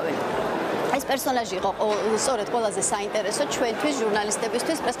დაუკვეთავენ. ეს პერსონაჟი იყო სწორედ ყველაზე საინტერესო ჩვენთვის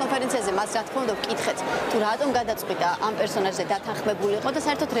ჟურნალისტებისთვის. პრესკონფერენციაზე მას რა თქმა უნდა ვკითხეთ, თუ რატომ გადაწყვიტა ამ პერსონაჟზე დათანხმებულიყო და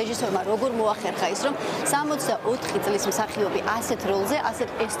საერთოდ რეჟისორმა როგორ მოახერხა ის, რომ 64 წლის მსახიობი ასეთ როლზე, ასეთ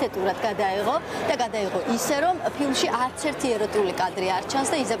ესთეტურად გადაეღო და გადაეღო ისე, რომ ფილმში არც ერთი ეროტული კადრი არ ჩანს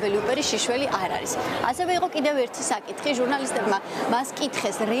და იზაბელ იუპერის შიშველი არ არის. ასევე იყო კიდევ ერთი საკითხი, ჟურნალისტებმა მას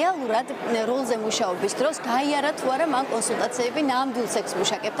კითხეს რეალურად როლზე მუშაობის დროს გაიარა თუ არა მან კონსულტაციები ნამდვილ სექს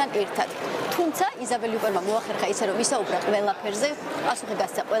მუშაკებთან ერთად. თუმცა იზაბელ იუპერმა მოახერხა ისე, რომ ისაუბრა ყველაფერზე, პასუხი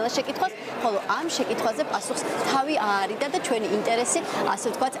გასცა ყველა შეკითხვას, ხოლო ამ შეკითხვაზე პასუხს თავი აარიდა და ჩვენი ინტერესი, ასე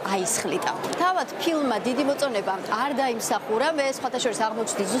ვთქვათ, აისხლიტა. თავად ფილმმა დიდი მოწონება არ დაიმსახურა, მე სხვათა შორის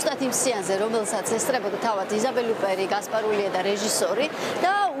აღმოჩნდი ზუსტად იმ სეანსზე, რომელსაც ესწრებოდა თავად იზაბელ იუპერი, გასპარ ულია და რეჟისორი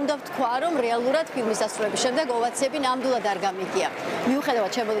და უნდა ვთქვა, რომ რეალურად ფილმის დასრულების შემდეგ ოვაციები ნამდვილად არ გამიგია.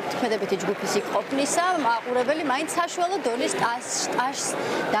 მიუხედავად შემოქმედებითი ჯგუფის იქ ყოფნისა, მაყურებელი მაინც საშუალო დონის სტაჟს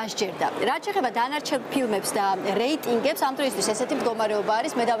დასჯერდა. რაც შეეხება დანარჩენ ფილმებს და რეიტინგებს, ამ დროისთვის ესეთი მდგომარეობა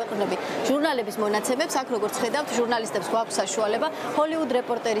არის. მე დავეყრდნობი ჟურნალების მონაცემებს, აქ როგორც ხედავთ, ჟურნალისტებს გვაქვს საშუალება ჰოლივუდ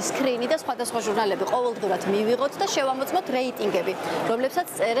რეპორტერის სკრინი და სხვადასხვა ჟურნალები ყოველდღურად მივიღოთ და შევამოწმოთ რეიტინგები, რომლებსაც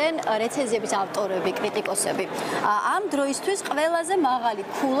წერენ რეცენზიების ავტორები, კრიტიკოსები. ამ დროისთვის ყველაზე მაღალი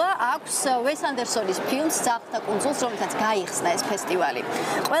ქულა აქვს ვეს ანდერსონის ფილმს „ძაღლთა კუნძულს“, რომელსაც გაიხსნა ეს ფესტივალი.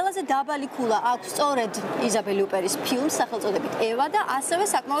 ყველაზე დაბალი ქულა აქვს სწორედ იზაბელ იუპერის ფილმს სახელწოდებით ევა და ასევე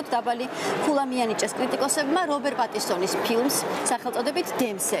საკმაოდ დაბალი ქულა მიანიჭეს კრიტიკოსებმა რობერტ პატისონის ფილმს სახელწოდებით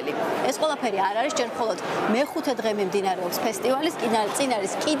დემსელი. ეს ყველაფერი არ არის ჯერ მხოლოდ მეხუთე დღე მიმდინარეობს ფესტივალის, წინ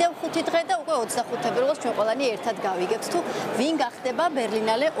არის კიდევ 5 დღე და უკვე 25 თებერვალს ჩვენ ყველანი ერთად გავიგებთ თუ ვინ გახდება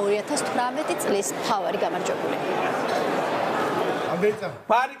ბერლინალე 2018 წლის მთავარი გამარჯვებული.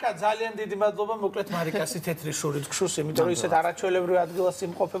 მარიკა, ძალიან დიდი მადლობა, მოკლედ მარიკას თეთრი შურით გშურს, იმიტომ რომ ისეთ არაჩვეულებრივ ადგილას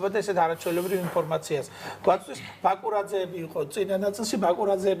იმყოფება და ესეთ არაჩვეულებრივ ინფორმაციას. გვაწვის ბაკურაძეები იყო წინა ნაწილში,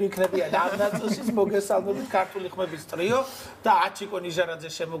 ბაკურაძეები იქნებიან ამ ნაწილში, მოგესალმებით ქართული ხმების ტრიო და აჩიკო ნიჟარაძე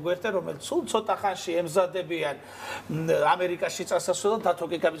შემოგვერთა, რომელიც სულ ცოტა ხანში ემზადებიან ამერიკაში წასასვლელად, დათო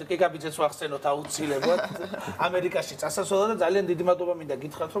კიკაბიძეც ვახსენოთ აუცილებლად ამერიკაში წასასვლელად და ძალიან დიდი მადლობა მინდა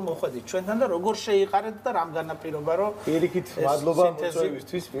გითხრათ, რომ მოხვედით ჩვენთან და როგორ შეიყარეთ და რამ განაპირობა, რომ პირიქით მადლობა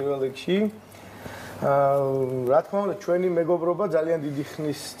მოწვევისთვის პირველ რიგში. რა თქმა უნდა, ჩვენი მეგობრობა ძალიან დიდი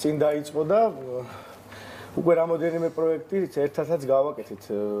ხნის წინ დაიწყო და უკვე რამოდენიმე პროექტი ერთადაც გავაკეთეთ.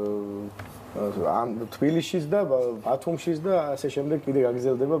 ამ თბილისშიც და ბათუმშიც და ასე შემდეგ კიდე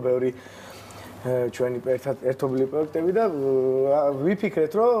გაგრძელდება ბევრი ჩვენი ერთობლივი პროექტები და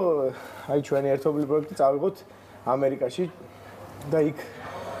ვიფიქრეთ, რომ აი ჩვენი ერთობლივი პროექტი წავიღოთ ამერიკაში და იქ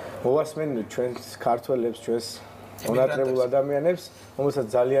მოვასმენთ ჩვენს ქართველებს, ჩვენს მონატრებულ ადამიანებს, რომელსაც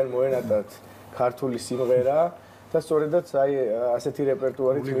ძალიან მოენათათ ქართული სიმღერა და სწორედაც აი ასეთი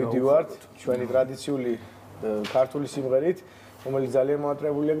რეპერტუარით მივდივართ ჩვენი ტრადიციული ქართული სიმღერით, რომელიც ძალიან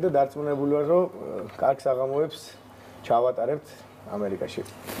მოატრებული აქვს და დარწმუნებული ვარ, რომ კარგ საღამოებს ჩავატარებთ ამერიკაში.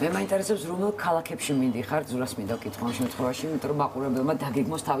 მე მაინტერესებს რომელ ქალაქებში მიდიხართ, ზურას მინდა ვკითხო ამ შემთხვევაში, იმიტომ რომ მაყურებელმა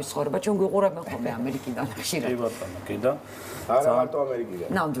დაგეგმოს თავის ცხოვრება, ჩვენ გვიყურებენ ხოლმე ამერიკიდან ხშირად. კი ბატონო, კი და არა მარტო ამერიკიდან.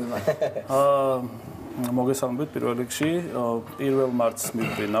 ნამდვილად. მოგესალმებით პირველ რიგში, 1 მარტს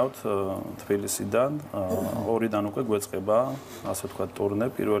მივყინავთ თბილისიდან, 2-დან უკვე გვეწყება, ასე ვთქვათ, ტურნე,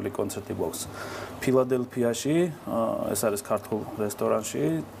 პირველი კონცერტი გვაქვს ფილადელფიაში, ეს არის ქართულ რესტორანში,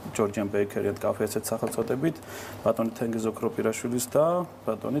 ჯორჯიან ბეიკერი and კაფე ესეთ სახელწოდებით, ბატონი თენგიზ ოქროპირაშვილის და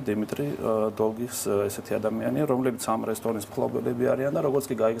ბატონი დიმიტრი დოლგის ესეთი ადამიანია, რომლებიც ამ რესტორნის მფლობელები არიან და როგორც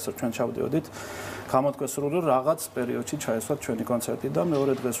კი გაიგეს, ჩვენ ჩავდიოდით, გამოთქვეს სრული რაღაც პერიოდში ჩაესვათ ჩვენი კონცერტი და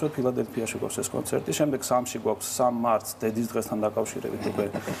მეორე დღესვე ფილადელფიაში გვაქვს ეს კონცერტი. შემდეგ 3-ში გვაქვს 3 მარტს დედის დღესთან დაკავშირებით უკვე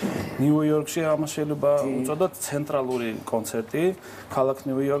ნიუ-იორკში ამას შეიძლება უწოდოთ ცენტრალური კონცერტი ქალაქ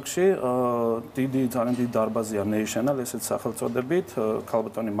ნიუ-იორკში ძალიან დიდი დარბაზია National ესეც სახელწოდებით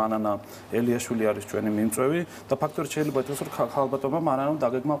ქალბატონი მანანა ელიაშვილი არის ჩვენი მიმწვევი და ფაქტობრივად შეიძლება ითქვას რომ ქალბატონმა მანანამ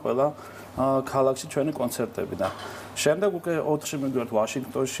დაგეგმა ყველა ქალაქში ჩვენი კონცერტები და შემდეგ უკვე 4-ში მივიდივართ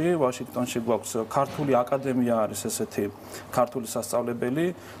ვაშინგტონში გვაქვს ქართული აკადემია არის ესეთი ქართული სასწავლებელი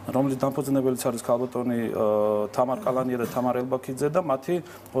რომლის დამფუძნებელიც არის ქალბატონი თამარ კალანია და თამარ ელბაქიძე და მათი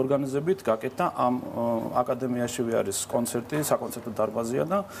ორგანიზებით გაკეთდა ამ აკადემიაშივე არის კონცერტი საკონცერტო დარბაზია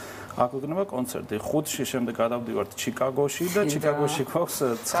და აქ გვექნება კონცერტი 5-ში შემდეგ გადავდივართ ჩიკაგოში და ჩიკაგოში გვაქვს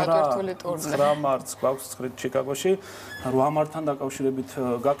 9 მარტს გვაქვს ჩიკაგოში 8 მარტთან დაკავშირებით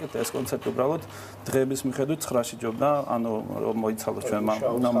გაკეთდა ეს კონცერტი უბრალოდ დღეების მიხედვით 9-ში ჯობდა ანუ მოიცალოს ჩვენ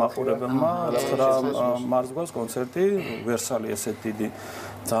მაყურებელმა 9 მარტს გვაქვს კონცერტი ვერსალი ესეთ დიდი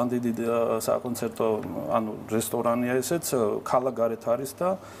ძალიან დიდი საკონცერტო ანუ რესტორანია ესეც ქალაქ გარეთ არის და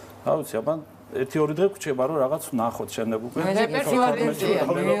რა ვიცი აბა 1-2 დღე გვჭირდება რომ რაღაც ვნახოთ შემდეგ უკვე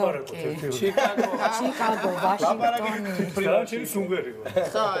ჩიკაგო ვაშინგტონი ფრილანსერი სუნგერი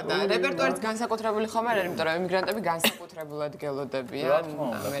ხო და რეპერტუარიც განსაკუთრებული ხომ არ არის იმიტომ რომ ემიგრანტები განსაკუთრებულად გელოდებიან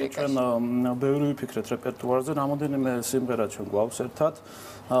ამერიკაში ჩვენ ბევრი ვიფიქრეთ რეპერტუარზე რამოდენიმე სიმღერა ჩვენ გვაქვს ერთად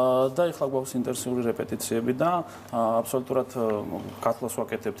და ეხლა გვაქვს ინტენსიური რეპეტიციები და აბსოლუტურად გათვლას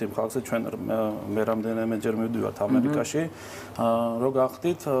ვაკეთებთ იმ ხალხზე ჩვენ მე რამდენიმეჯერ მივდივართ ამერიკაში რო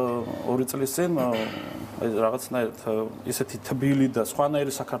გახდით 2 წლის წინ რაღაცნაირად ისეთი თბილი და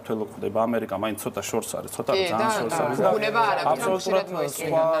სხვანაირი საქართველო ხდება ამერიკა მაინც ცოტა შორს არის ცოტა ძალიან შორს არის და აბსოლუტურად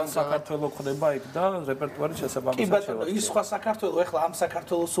სხვა საქართველო ხდება იქ და რეპერტუარი შესაბამისად კი ბატონო ის სხვა საქართველო ეხლა ამ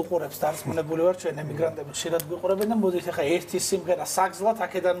საქართველოს უყურებს დარწმუნებული ვარ ჩვენ ემიგრანტები ხშირად გვიყურებენ და მოდით ეხლა ერთი სიმღერა საგზლად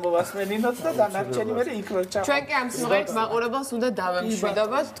აქედან მოვასმენინოთ და დანარჩენი მე იქ რო ჩავ ჩვენ კი ამ სიმღერით მაყურებელს უნდა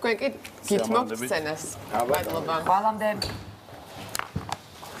დავემშვიდობოთ თქვენ კი გითმობთ სცენას მადლობა ყველამდე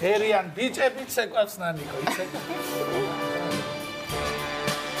ხერიან ბიჭებიც ეკვაც ნანიკო იცი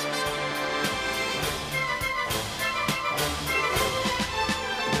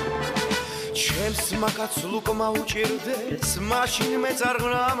ჩემს მაგაც ლუკმა უჭირდეს მაშინ მე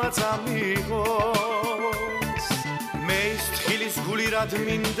წარღრამაც ამიღოს მე ის თხილის გული რად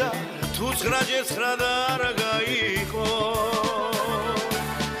მინდა თუ 9-ჯერ 9 და არ გაიყო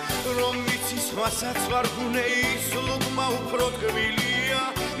რომ ვიცის მასაც ვარ გუნე ის ლუკმა უფრო ტკბილია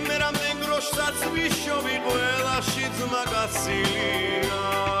მე რამდენ გროშსაც ვიშოვი ყველაში ძმა კაცილია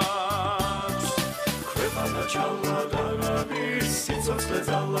ქვეყანა ჩალადარადის სიცოცხლე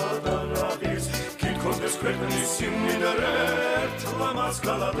ძალადარადის კითხონდეს ქვეყნის სიმდიდრე თლამაც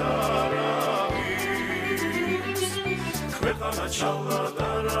გალადარადის ქვეყანა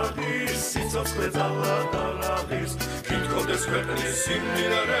ჩალადარადის სიცოცხლე ძალადარადის კითხონდეს ქვეყნის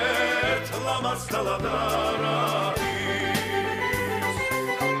სიმდიდრე თლამაც გალადარადის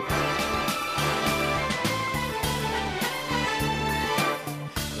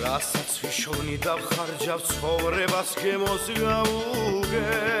რასაც ვიშოვნი და ხარჯავ ცხოვრებას გემოს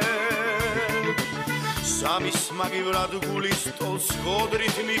გავუგებ სამის მაგივრად გულის ტოლს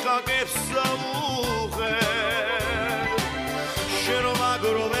გოდრით მიყაკებს საუღებ შენ რომ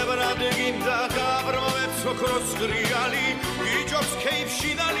აგროვებრად გინდა გაბრმოვებ სოქროს გრიალი გიჯობს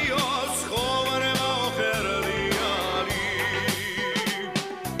ქეიფში დალიო ცხოვრება ოხერლიანი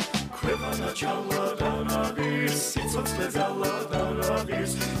ქვეყანა ჩალადარადის სიცოცხლე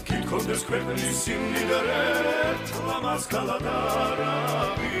ძალადარადის კითხონდეს ქვეყნის სიმდიდრე თლამაც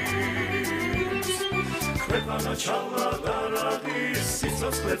გალადარადის ქვეყანა ჩალადარაღის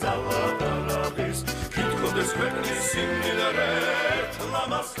სიცოცხლე ძალადარაღის კითხოდეს ქვეყნის სიმდინარე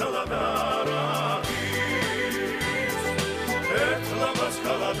ლამას ქალადა